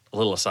 a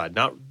little aside,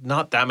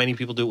 not that many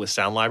people do it with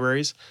sound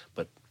libraries,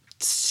 but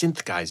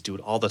synth guys do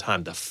it all the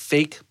time. The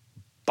fake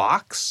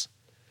box,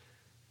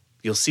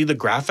 you'll see the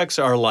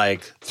graphics are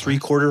like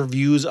 3/4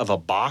 views of a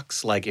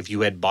box. Like if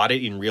you had bought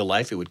it in real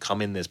life, it would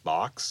come in this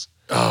box.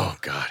 Oh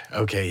God.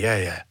 Okay.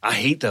 Yeah. I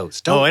hate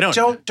those.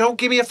 Don't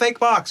give me a fake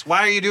box. Why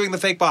are you doing the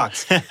fake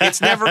box?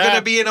 It's never going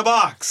to be in a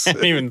box. I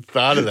hadn't even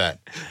thought of that.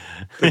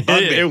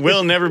 It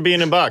will never be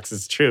in a box.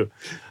 It's true.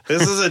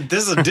 This is a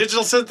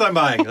digital synth I'm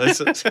buying.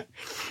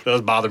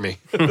 Those bother me.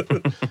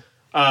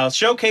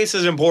 Showcase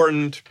is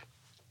important.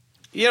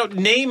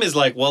 Name is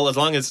like, well, as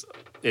long as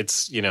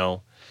it's,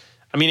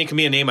 I mean, it can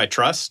be a name I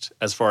trust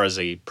as far as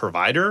a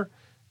provider.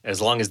 as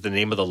long as the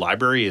name of the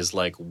library is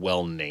like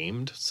well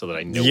named, so that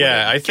I know.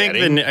 Yeah, what I'm I think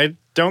getting. I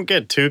don't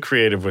get too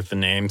creative with the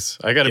names.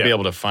 I got to be Yeah.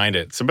 able to find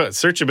it. So, but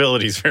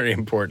searchability is very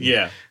important.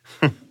 Yeah.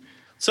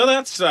 So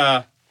that's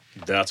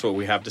what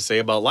we have to say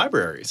about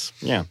libraries.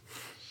 Yeah.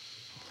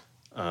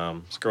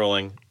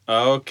 Scrolling.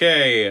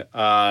 Okay.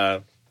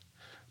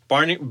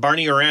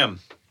 Barney Oram,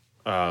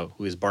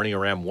 who is Barney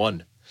Oram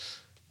 1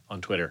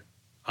 on Twitter.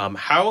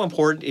 How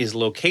important is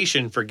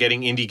location for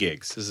getting indie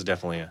gigs? This is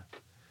definitely a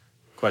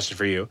question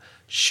for you.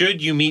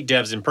 Should you meet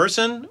devs in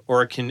person,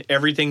 or can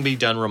everything be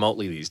done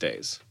remotely these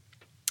days?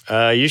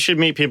 You should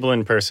meet people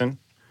in person.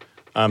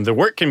 The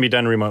work can be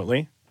done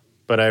remotely,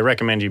 but I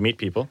recommend you meet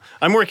people.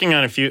 I'm working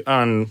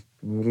on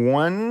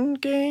one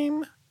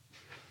game.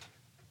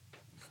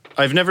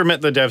 I've never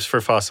met the devs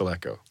for Fossil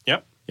Echo.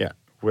 Yep. Yeah,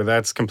 where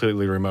that's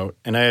completely remote.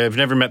 And I've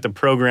never met the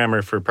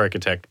programmer for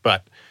Parkitect,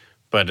 but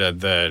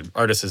the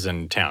artist is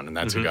in town, and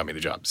that's who got me the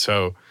job.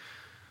 So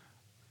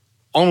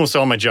almost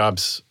all my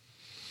jobs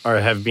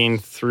have been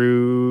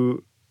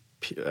through.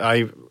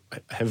 I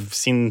have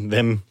seen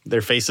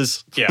their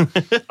faces. Yeah.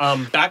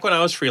 Back when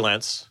I was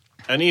freelance,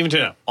 and even to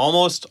now,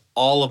 almost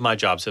all of my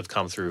jobs have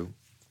come through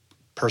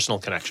personal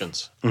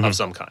connections of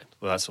some kind.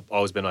 Well, that's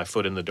always been my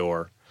foot in the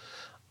door.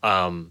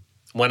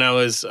 When I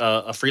was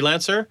a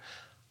freelancer,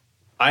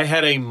 I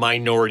had a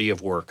minority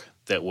of work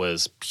that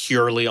was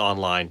purely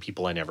online,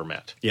 people I never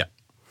met. Yeah.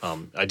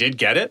 I did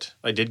get it.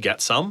 I did get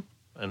some,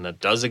 and that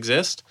does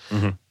exist.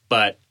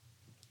 But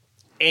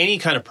any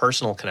kind of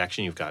personal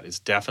connection you've got is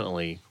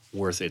definitely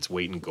worth its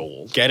weight in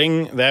gold.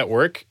 Getting that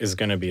work is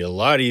going to be a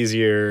lot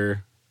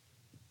easier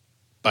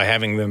by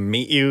having them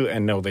meet you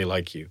and know they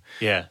like you.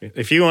 Yeah.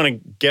 If you want to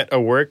get a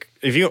work,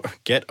 if you want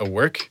to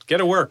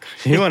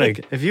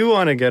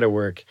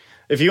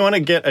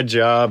get a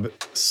job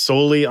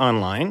solely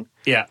online,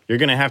 Yeah. you're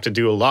going to have to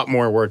do a lot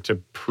more work to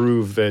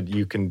prove that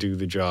you can do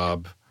the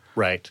job.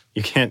 Right.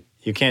 You can't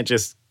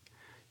just,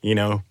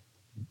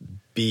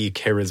 be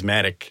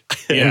charismatic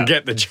Yeah. and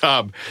get the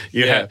job.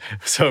 Yeah.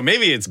 So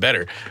maybe it's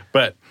better,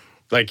 but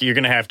like you're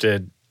going to have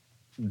to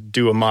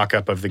do a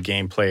mock-up of the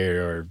gameplay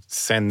or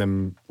send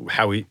them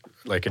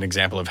like an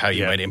example of how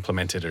you might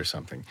implement it or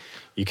something.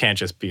 You can't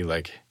just be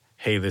like,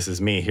 hey, this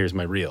is me, here's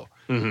my reel.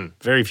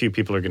 Very few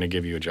people are going to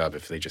give you a job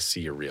if they just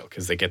see your reel,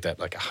 because they get that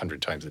like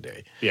 100 times a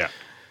day. Yeah.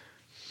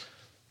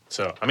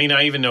 So, I mean,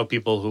 I even know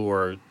people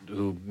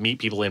who meet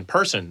people in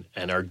person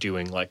and are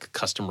doing like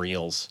custom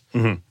reels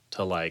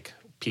to like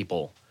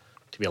people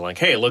to be like,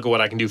 hey, look at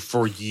what I can do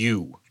for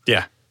you.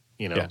 Yeah.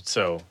 Yeah.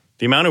 So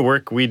The amount of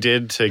work we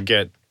did to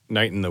get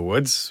Night in the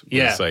Woods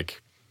was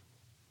like,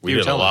 we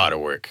did a lot of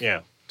work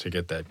to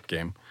get that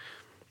game.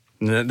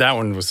 That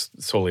one was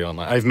solely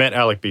online. I've met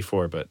Alec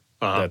before, but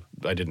I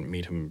didn't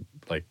meet him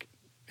like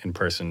in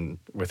person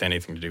with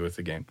anything to do with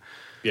the game.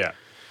 Yeah.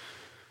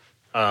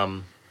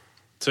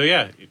 So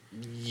yeah,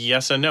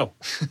 yes and no.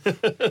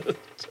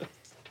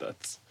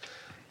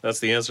 That's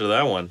the answer to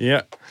that one.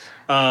 Yeah.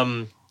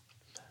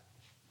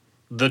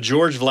 The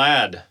George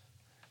Vlad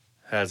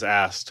has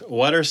asked,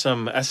 what are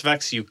some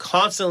SFX you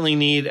constantly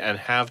need and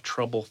have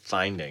trouble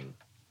finding?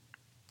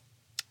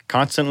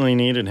 Constantly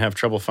need and have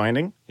trouble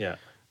finding? Yeah.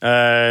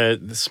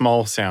 The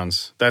small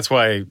sounds. That's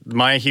why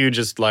my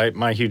hugest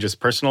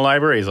personal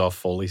library is all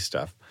Foley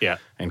stuff. Yeah.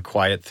 And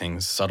quiet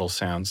things, subtle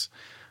sounds.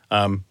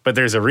 But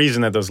there's a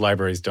reason that those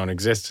libraries don't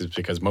exist, is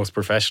because most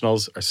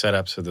professionals are set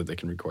up so that they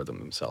can record them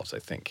themselves, I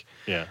think.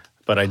 Yeah.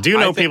 But I do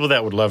know people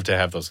that would love to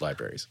have those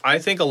libraries. I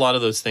think a lot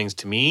of those things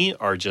to me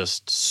are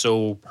just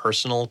so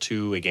personal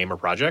to a gamer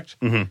project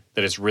that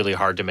it's really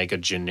hard to make a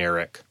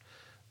generic,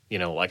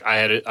 like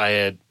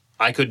I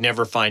could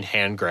never find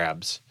hand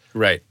grabs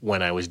Right.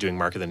 when I was doing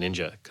Mark of the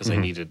Ninja, because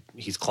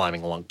he's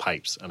climbing along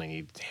pipes and I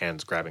need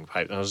hands grabbing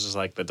pipes. And I was just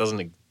like, that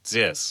doesn't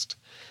exist.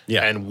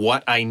 Yeah. And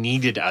what I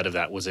needed out of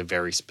that was a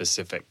very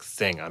specific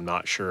thing. I'm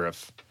not sure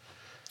if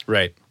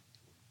Right.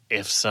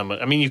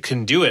 you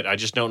can do it. I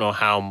just don't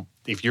know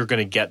if you're going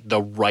to get the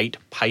right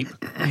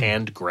pipe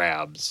hand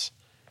grabs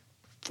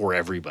for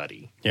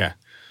everybody. Yeah.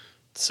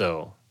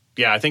 So,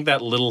 yeah, I think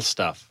that little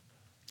stuff.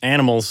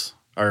 Animals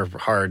are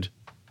hard.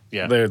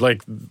 Yeah. They're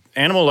like,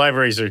 animal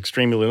libraries are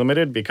extremely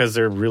limited because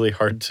they're really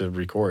hard to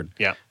record.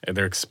 Yeah.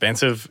 They're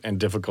expensive and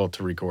difficult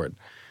to record.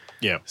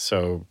 Yeah.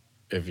 So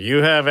if you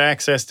have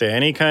access to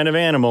any kind of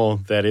animal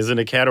that isn't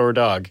a cat or a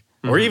dog,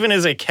 or even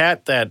is a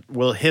cat that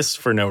will hiss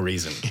for no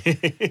reason,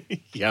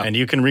 Yeah. and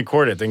you can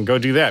record it, then go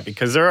do that,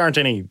 because there aren't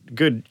any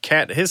good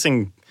cat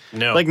hissing.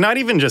 No. Like, not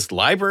even just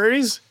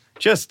libraries,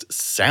 just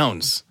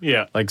sounds.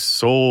 Yeah. Like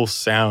soul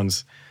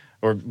sounds.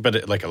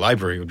 But like a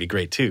library would be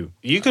great too.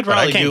 You could But I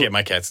probably can't get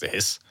my cats to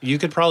hiss. You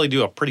could probably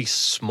do a pretty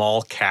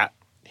small cat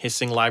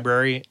hissing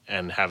library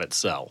and have it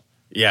sell,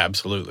 Yeah,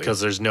 absolutely.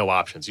 because there's no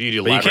options. You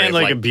do But you library can't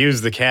of, like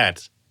abuse the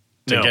cat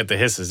to No. get the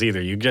hisses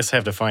either. You just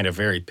have to find a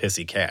very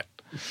pissy cat.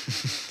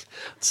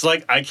 It's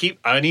like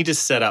I need to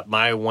set up,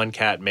 my one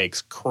cat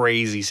makes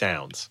crazy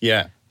sounds.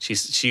 Yeah.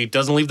 She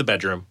doesn't leave the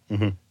bedroom.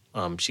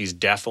 She's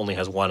deaf, only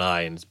has one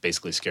eye, and is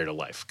basically scared of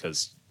life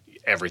because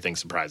everything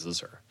surprises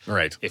her.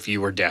 Right. If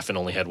you were deaf and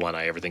only had one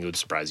eye, everything would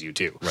surprise you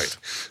too.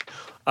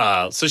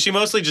 Right. So she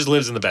mostly just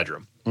lives in the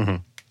bedroom. Mm-hmm.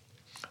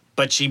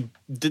 But she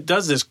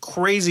does this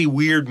crazy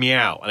weird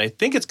meow. And I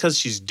think it's because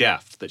she's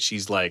deaf that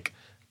she's like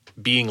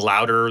being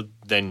louder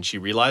than she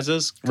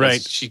realizes.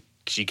 Right. She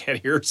can't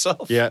hear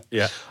herself. Yeah.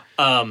 Yeah.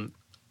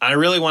 I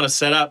really want to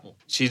set up.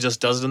 She just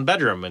does it in the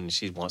bedroom, and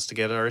she wants to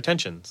get our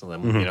attention. So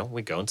then,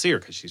 we go and see her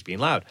because she's being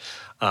loud.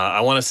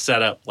 I want to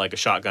set up like a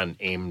shotgun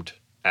aimed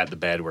at the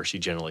bed where she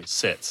generally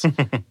sits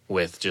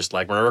with just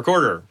like my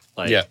recorder.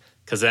 Yeah.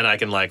 Because then I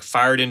can like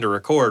fire it into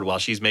record while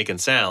she's making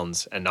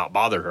sounds and not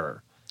bother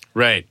her.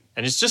 Right.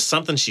 And it's just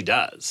something she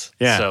does.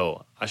 Yeah.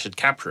 So I should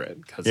capture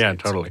it because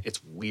totally.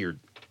 It's weird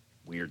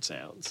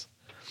sounds.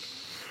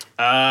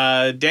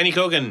 Danny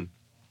Kogan.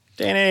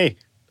 Danny.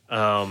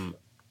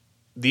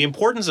 The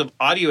importance of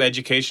audio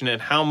education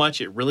and how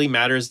much it really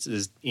matters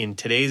is in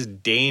today's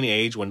day and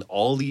age when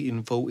all the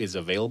info is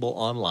available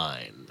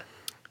online.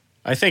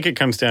 I think it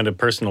comes down to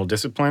personal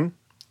discipline.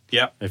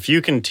 Yeah. If you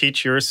can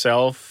teach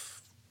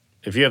yourself,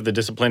 if you have the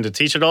discipline to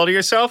teach it all to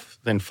yourself,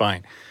 then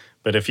fine.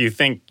 But if you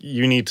think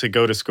you need to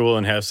go to school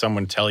and have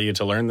someone tell you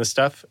to learn this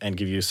stuff and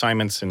give you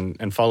assignments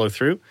and follow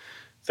through,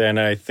 then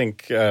I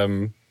think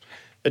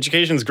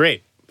education's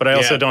great. But I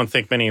also don't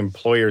think many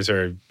employers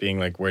are being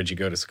like, where'd you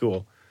go to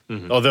school?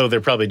 Mm-hmm. Although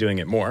they're probably doing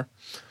it more.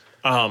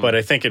 But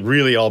I think it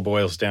really all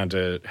boils down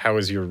to how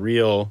is your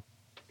real,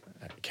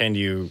 can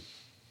you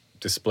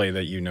display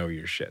that you know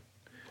your shit?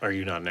 Are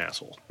you not an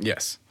asshole?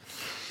 Yes.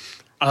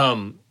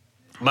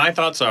 My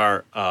thoughts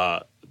are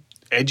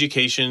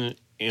education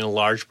in a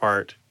large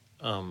part,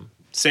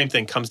 same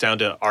thing comes down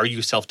to are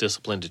you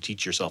self-disciplined to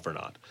teach yourself or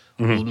not?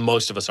 Mm-hmm.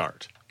 Most of us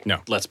aren't. No.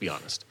 Let's be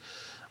honest.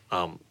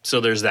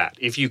 So there's that.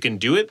 If you can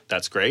do it,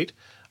 that's great.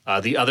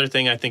 The other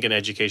thing I think an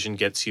education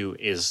gets you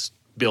is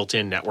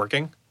built-in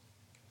networking.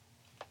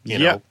 You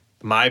know,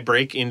 my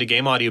break into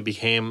game audio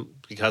became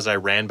because I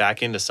ran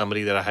back into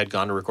somebody that I had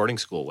gone to recording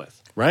school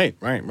with. Right.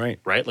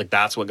 Right? Like,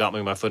 that's what got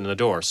me my foot in the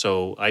door.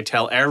 So I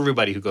tell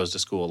everybody who goes to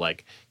school,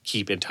 like,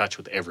 keep in touch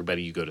with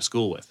everybody you go to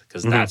school with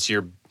because that's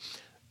your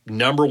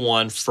number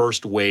one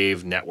first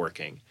wave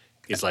networking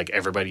is, like,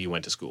 everybody you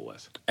went to school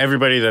with.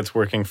 Everybody that's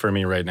working for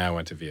me right now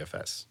went to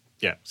VFS.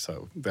 Yeah.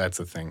 So that's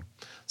a thing.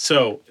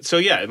 So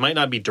yeah, it might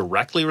not be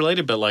directly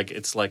related, but, like,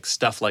 it's, like,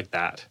 stuff like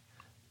that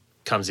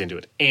comes into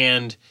it.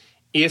 And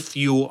if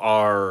you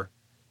are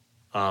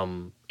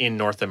in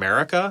North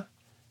America,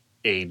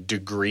 a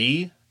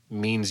degree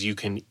means you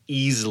can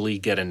easily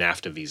get a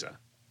NAFTA visa.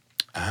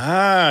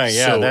 Ah,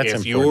 yeah, so that's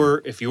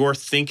important. If you're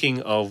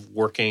thinking of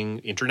working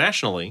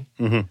internationally,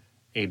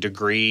 a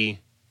degree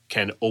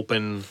can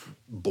open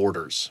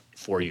borders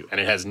for you. And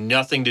it has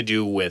nothing to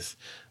do with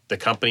the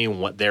company and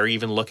what they're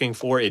even looking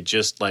for. It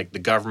just, like, the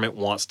government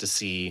wants to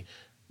see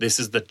this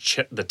is the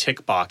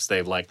tick box.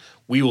 They've like,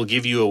 we will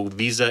give you a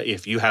visa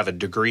if you have a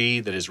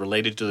degree that is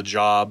related to the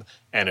job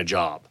and a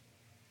job.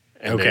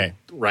 And okay.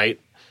 Right?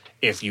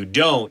 If you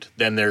don't,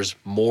 then there's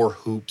more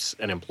hoops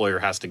an employer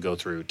has to go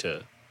through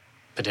to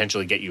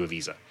potentially get you a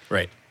visa.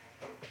 Right.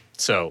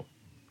 So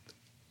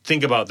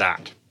think about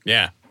that.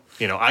 Yeah.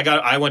 You know,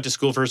 I went to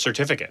school for a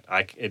certificate.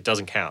 It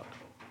doesn't count.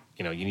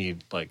 You know, you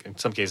need, like, in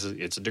some cases,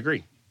 it's a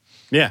degree.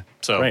 Yeah.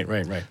 So right.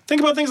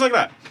 Think about things like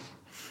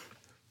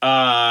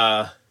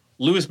that.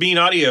 Louis Bean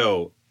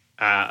Audio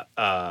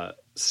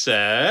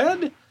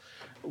said,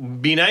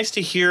 be nice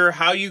to hear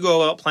how you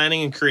go about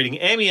planning and creating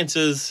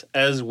ambiences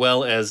as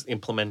well as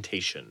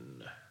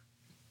implementation.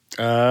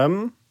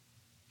 Depends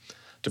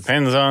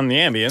on the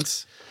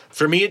ambience.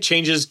 For me, it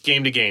changes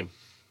game to game.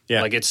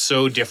 Yeah. Like, it's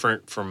so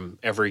different from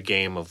every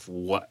game of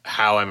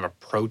how I'm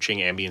approaching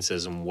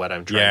ambiences and what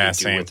I'm trying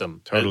to do with them.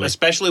 Totally.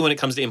 Especially when it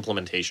comes to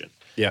implementation.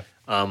 Yeah.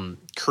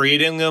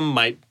 Creating them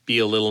might be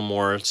a little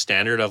more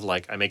standard of,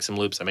 like, I make some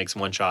loops, I make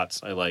some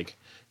one-shots. I, like,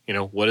 you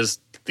know, what does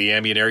the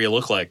ambient area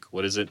look like?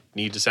 What does it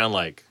need to sound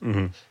like?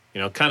 Mm-hmm.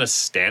 You know, kind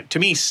of to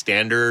me,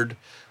 standard,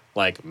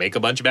 like, make a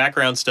bunch of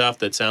background stuff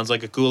that sounds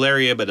like a cool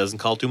area but doesn't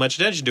call too much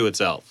attention to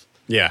itself.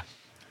 Yeah.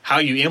 How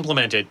you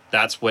implement it,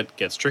 that's what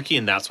gets tricky,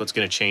 and that's what's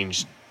going to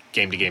change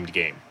game to game to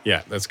game.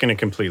 Yeah, that's going to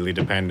completely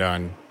depend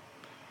on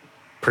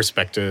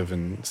perspective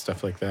and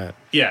stuff like that.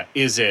 Yeah,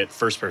 is it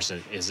first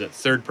person? Is it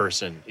third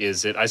person?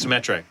 Is it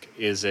isometric?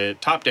 Is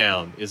it top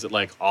down? Is it,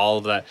 like, all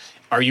of that?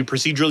 Are you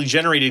procedurally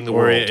generating the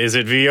or world? Is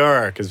it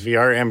VR? Because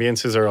VR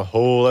ambiences are a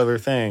whole other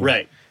thing.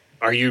 Right.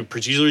 Are you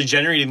procedurally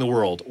generating the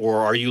world, or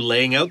are you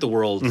laying out the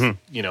world? Mm-hmm.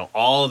 You know,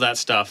 all of that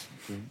stuff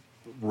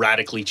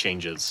radically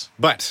changes.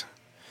 But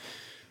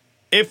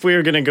if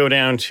we're going to go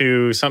down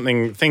to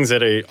things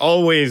that I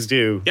always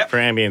do for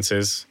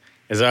ambiences,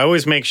 is I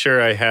always make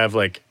sure I have,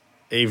 like,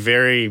 a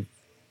very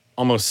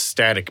almost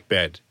static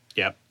bed.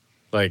 Yep.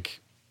 Like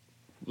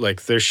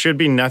there should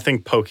be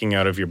nothing poking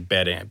out of your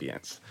bed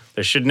ambience.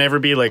 There should never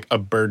be, like, a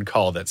bird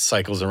call that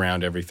cycles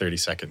around every 30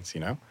 seconds,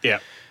 you know? Yeah.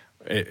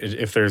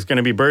 If there's going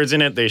to be birds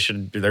in it, there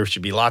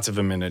should be lots of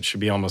them, and it should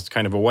be almost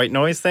kind of a white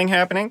noise thing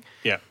happening.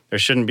 Yeah. There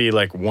shouldn't be,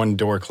 like, one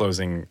door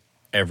closing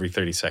every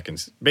 30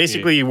 seconds.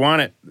 Basically, you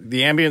want it,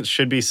 the ambience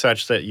should be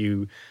such that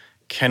you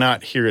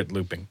cannot hear it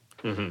looping.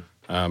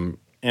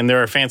 And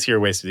there are fancier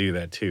ways to do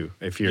that too.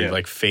 If you're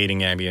like fading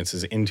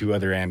ambiences into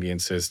other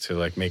ambiences to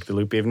like make the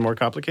loop even more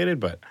complicated,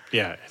 but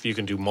if you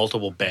can do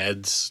multiple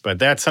beds. But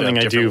that's something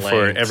I do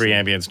for lengths every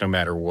ambience, no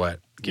matter what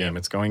game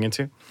it's going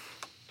into.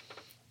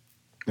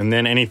 And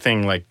then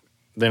anything like,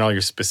 then all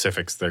your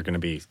specifics, they're going to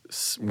be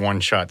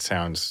one-shot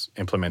sounds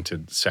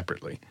implemented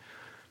separately.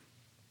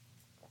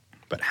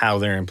 But how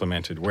they're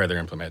implemented, where they're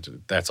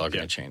implemented, that's all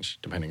going to change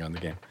depending on the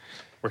game.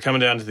 We're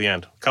coming down to the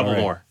end. A couple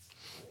more.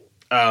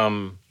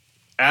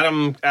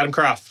 Adam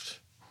Croft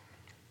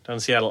down in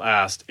Seattle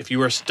asked, if you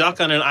were stuck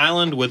on an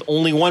island with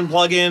only one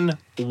plugin,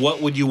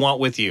 what would you want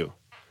with you?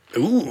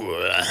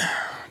 Ooh,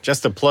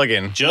 just a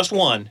plugin. Just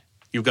one.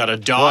 You've got a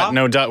DAW. What?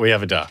 No DAW. We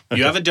have a DAW.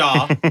 You have a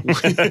DAW.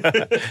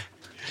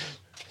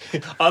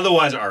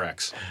 Otherwise,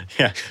 RX.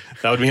 Yeah.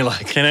 That would be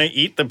like... Can I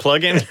eat the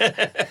plugin?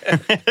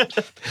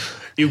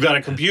 You've got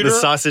a computer. The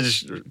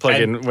sausage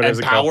plugin, whatever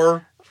it's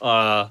called.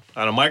 Power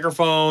on a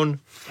microphone,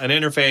 an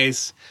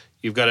interface.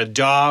 You've got a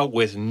DAW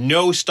with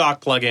no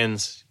stock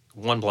plugins,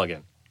 one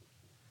plugin.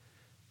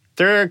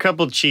 There are a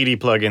couple cheaty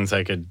plugins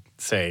I could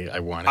say I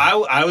wanted.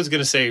 I was going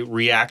to say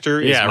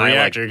Reactor is my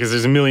Reactor, because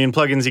there's a million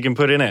plugins you can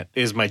put in it.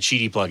 Is my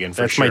cheaty plugin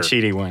for That's sure. my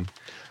cheaty one.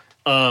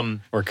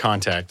 Or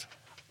Contact.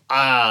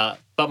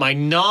 But my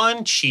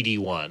non-cheaty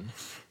one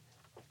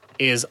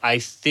is, I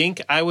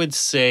think I would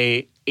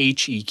say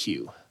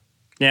HEQ.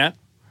 Yeah.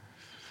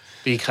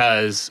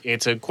 Because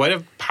it's quite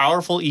a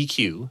powerful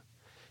EQ,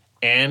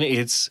 and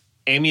it's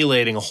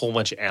emulating a whole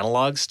bunch of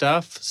analog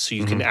stuff, so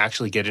you can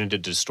actually get into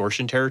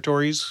distortion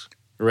territories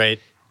Right.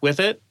 with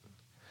it.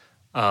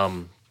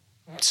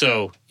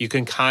 So you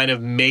can kind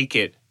of make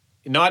it,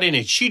 not in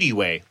a cheaty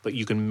way, but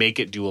you can make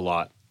it do a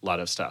lot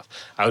of stuff.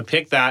 I would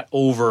pick that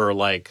over,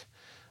 like,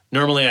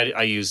 normally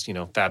I use,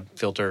 Fab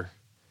Filter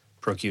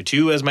Pro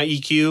Q2 as my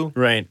EQ.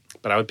 Right.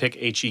 But I would pick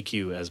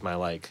HEQ as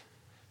my,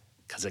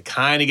 because it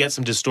kind of gets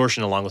some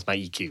distortion along with my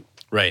EQ.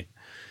 Right.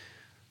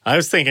 I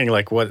was thinking,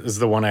 like, what is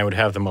the one I would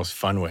have the most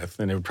fun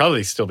with? And it would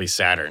probably still be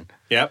Saturn.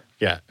 Yep.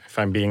 Yeah, if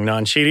I'm being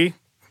non-cheaty.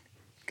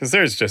 Because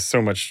there's just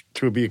so much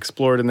to be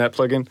explored in that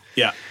plugin.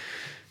 Yeah.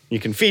 You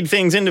can feed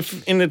things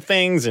into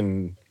things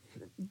and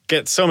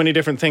get so many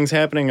different things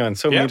happening on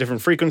so many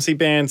different frequency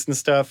bands and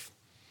stuff.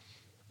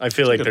 I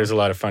feel like there's a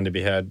lot of fun to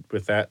be had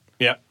with that.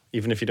 Yeah.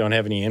 Even if you don't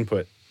have any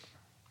input.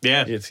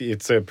 Yeah.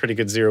 It's a pretty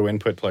good zero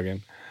input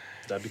plugin.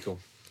 That'd be cool.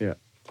 Yeah.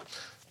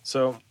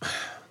 So,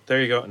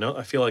 there you go. No,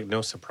 I feel like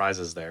no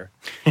surprises there.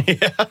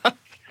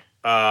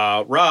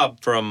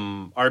 Rob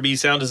from RB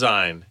Sound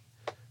Design.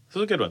 This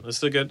is a good one.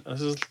 This is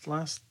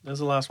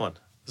the last one.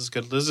 This is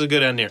good. This is a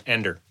good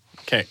ender.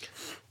 Okay.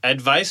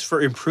 Advice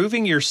for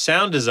improving your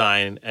sound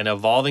design and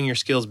evolving your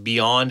skills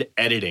beyond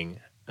editing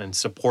and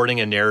supporting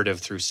a narrative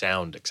through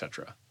sound,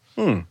 etc.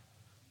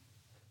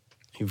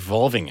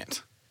 Evolving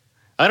it.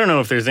 I don't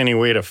know if there's any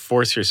way to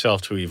force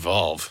yourself to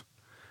evolve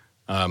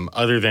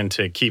other than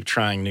to keep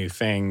trying new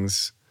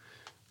things,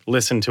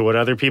 listen to what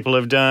other people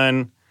have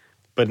done,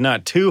 but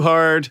not too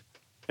hard,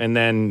 and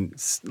then,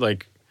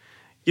 like,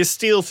 you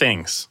steal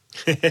things.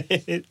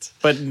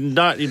 But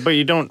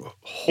you don't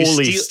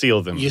wholly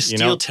steal them. You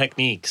steal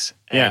techniques.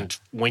 And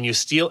when you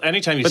steal,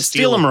 anytime you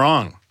steal them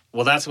wrong.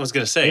 Well, that's what I was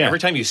going to say. Yeah. Every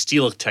time you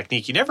steal a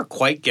technique, you never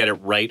quite get it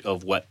right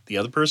of what the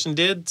other person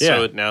did. Yeah.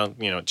 So now,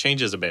 it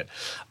changes a bit.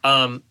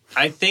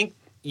 I think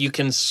you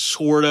can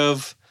sort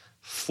of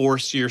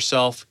force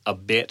yourself a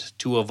bit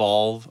to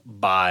evolve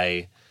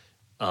by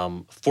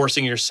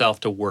forcing yourself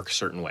to work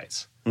certain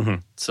ways.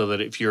 Mm-hmm. So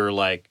that if you're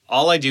like,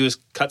 all I do is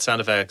cut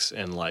sound effects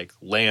and like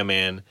lay them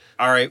in.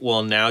 All right,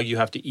 well, now you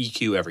have to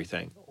EQ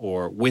everything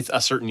or with a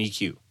certain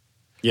EQ.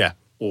 Yeah.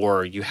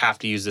 Or you have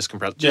to use this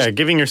compressor.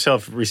 Giving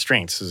yourself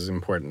restraints is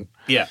important.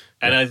 Yeah.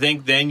 And I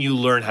think then you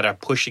learn how to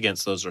push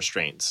against those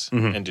restraints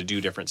and to do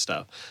different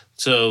stuff.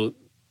 So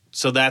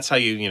that's how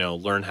you,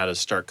 learn how to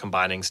start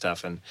combining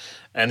stuff.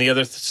 And the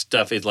other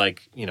stuff is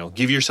like,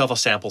 give yourself a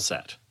sample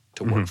set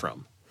to work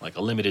from, like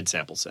a limited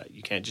sample set.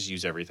 You can't just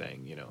use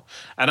everything,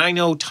 And I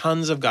know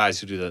tons of guys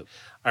who do that.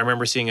 I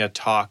remember seeing a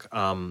talk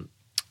from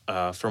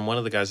one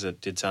of the guys that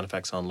did sound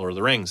effects on Lord of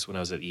the Rings when I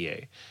was at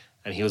EA.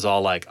 And he was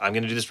all like, I'm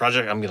going to do this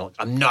project.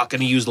 I'm not going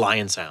to use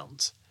lion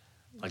sounds.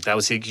 Like that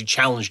was, he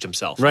challenged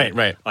himself. Right. On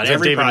Is that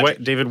every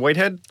project. David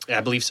Whitehead?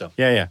 I believe so.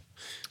 Yeah.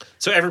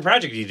 So every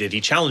project he did, he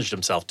challenged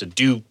himself to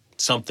do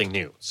something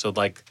new. So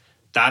like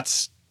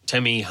that's to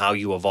me how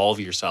you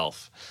evolve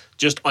yourself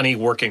just on a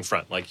working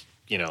front. Like,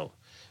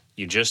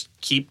 you just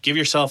give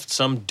yourself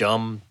some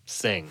dumb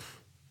thing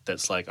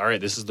that's like, all right,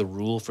 this is the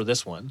rule for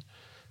this one.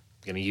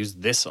 I'm going to use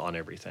this on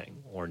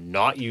everything or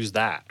not use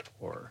that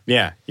or.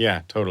 Yeah,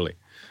 totally.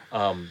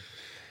 And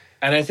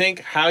I think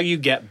how you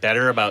get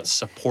better about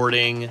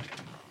supporting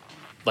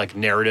like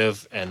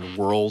narrative and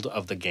world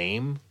of the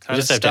game kind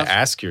You of just have stuff. to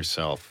ask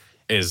yourself,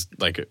 is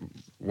like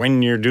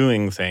when you're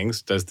doing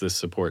things, does this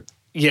support?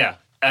 Yeah.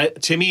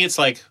 To me, it's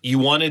like you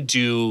want to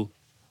do,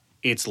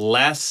 it's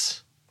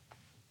less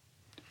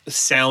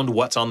sound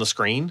what's on the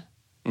screen,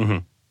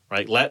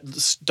 right?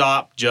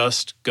 Stop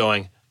just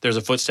going, there's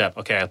a footstep.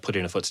 Okay, I'll put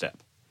in a footstep.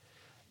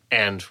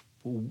 and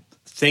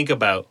think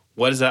about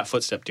what is that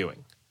footstep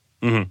doing?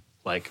 Mm-hmm.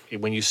 Like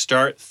when you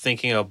start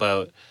thinking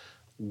about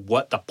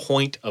what the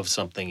point of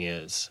something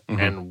is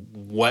and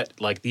what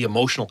like the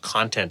emotional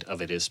content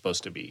of it is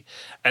supposed to be.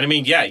 And I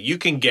mean, yeah, you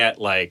can get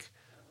like,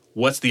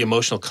 what's the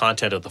emotional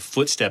content of the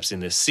footsteps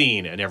in this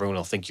scene? And everyone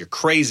will think you're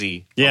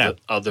crazy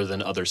other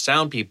than other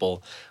sound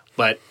people,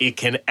 but it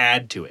can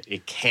add to it.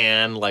 It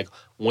can, like,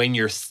 when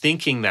you're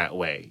thinking that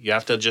way, you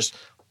have to just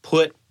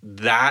put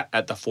that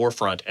at the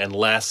forefront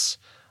unless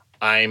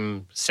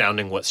I'm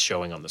sounding what's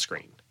showing on the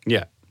screen.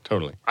 Yeah,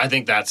 totally. I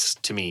think that's,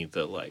 to me,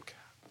 the, like...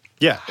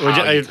 Yeah,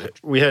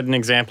 we had an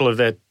example of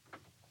that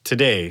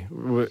today.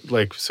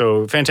 Like,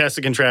 so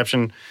Fantastic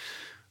Contraption,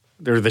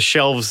 there are the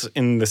shelves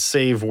in the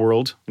save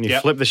world. When you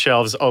flip the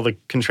shelves, all the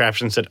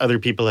contraptions that other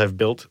people have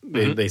built,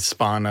 they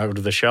spawn out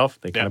of the shelf.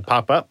 They kind of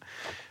pop up.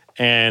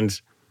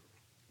 And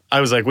I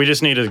was like, we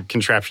just need a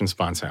contraption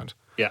spawn sound.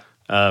 Yeah.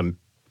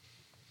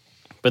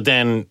 But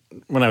then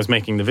when I was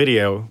making the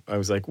video, I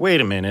was like,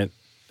 wait a minute.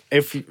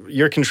 If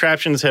your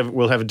contraptions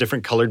will have a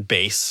different colored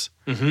base,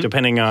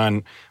 depending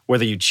on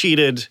whether you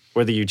cheated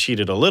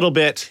a little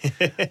bit,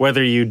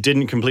 whether you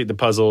didn't complete the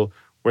puzzle,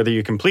 whether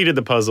you completed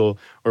the puzzle,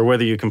 or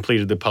whether you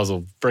completed the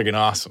puzzle friggin'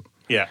 awesome.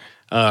 Yeah.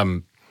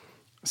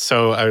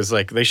 So I was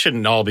like, they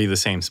shouldn't all be the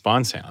same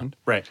spawn sound.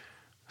 Right.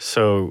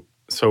 So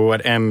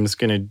what M's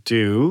going to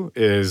do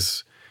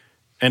is,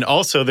 and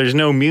also there's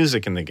no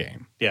music in the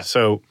game. Yeah.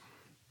 So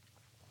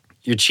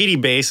your cheaty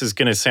bass is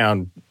going to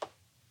sound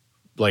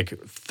like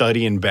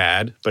thuddy and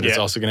bad, but it's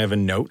also going to have a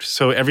note.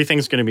 So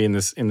everything's going to be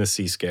in the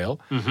C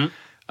scale.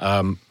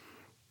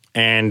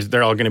 And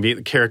they're all going to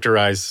be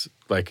characterized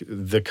like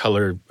the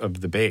color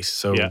of the bass.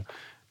 So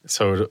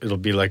it'll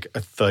be like a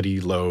thuddy,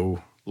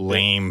 low,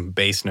 lame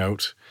bass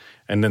note,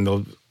 and then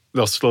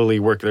they'll slowly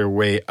work their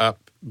way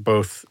up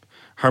both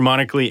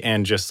harmonically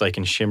and just like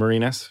in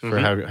shimmeriness for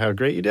how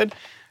great you did.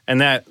 And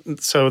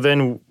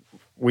then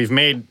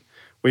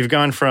we've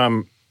gone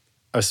from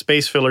a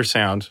space filler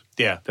sound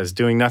that's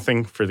doing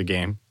nothing for the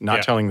game,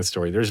 not telling the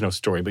story. There's no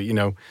story, but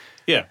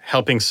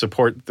helping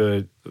support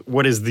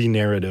what is the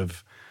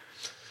narrative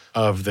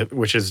of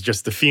which is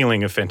just the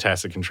feeling of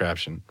Fantastic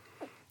Contraption.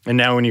 And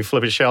now when you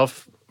flip a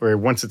shelf, or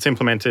once it's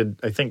implemented,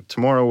 I think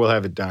tomorrow we'll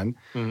have it done,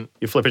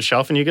 you flip a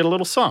shelf and you get a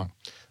little song.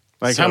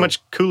 Like, how much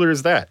cooler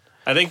is that?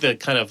 I think that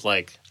kind of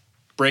like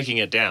breaking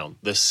it down,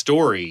 the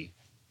story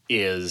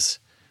is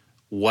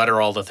what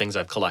are all the things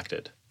I've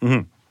collected?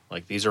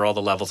 Like, these are all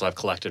the levels I've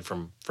collected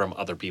from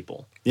other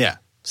people. Yeah.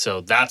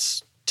 So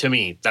that's, to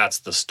me, that's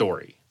the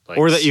story. Like,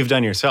 or that you've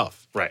done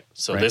yourself. Right.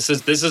 So this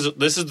is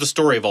the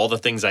story of all the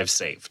things I've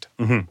saved,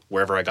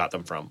 wherever I got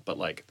them from. But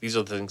like, these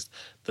are the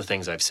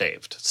things I've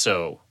saved.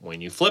 So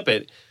when you flip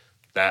it,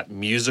 that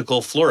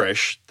musical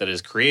flourish that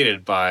is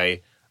created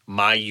by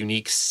my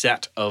unique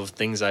set of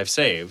things I've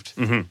saved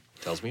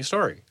tells me a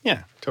story.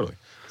 Yeah, totally.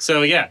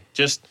 So yeah,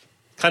 just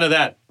kind of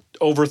that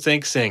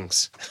overthink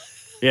things.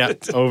 Yeah,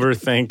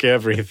 overthink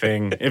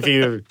everything.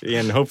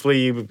 And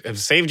hopefully you have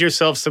saved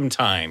yourself some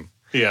time.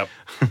 Yep.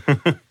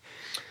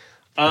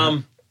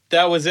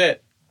 That was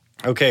it.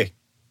 Okay.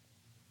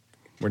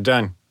 We're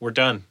done. We're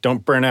done.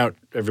 Don't burn out,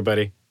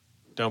 everybody.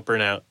 Don't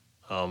burn out.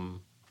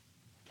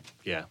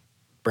 Yeah.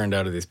 Burned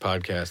out of these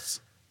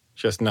podcasts.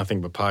 Just nothing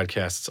but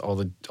podcasts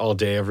all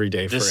day, every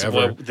day,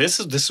 forever. This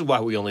is why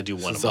we only do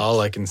one a month. This is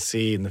all I can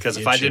see in the future.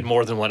 Because if I did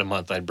more than one a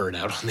month, I'd burn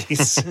out on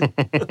these.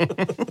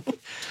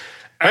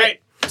 All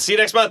right. See you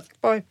next month.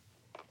 Bye.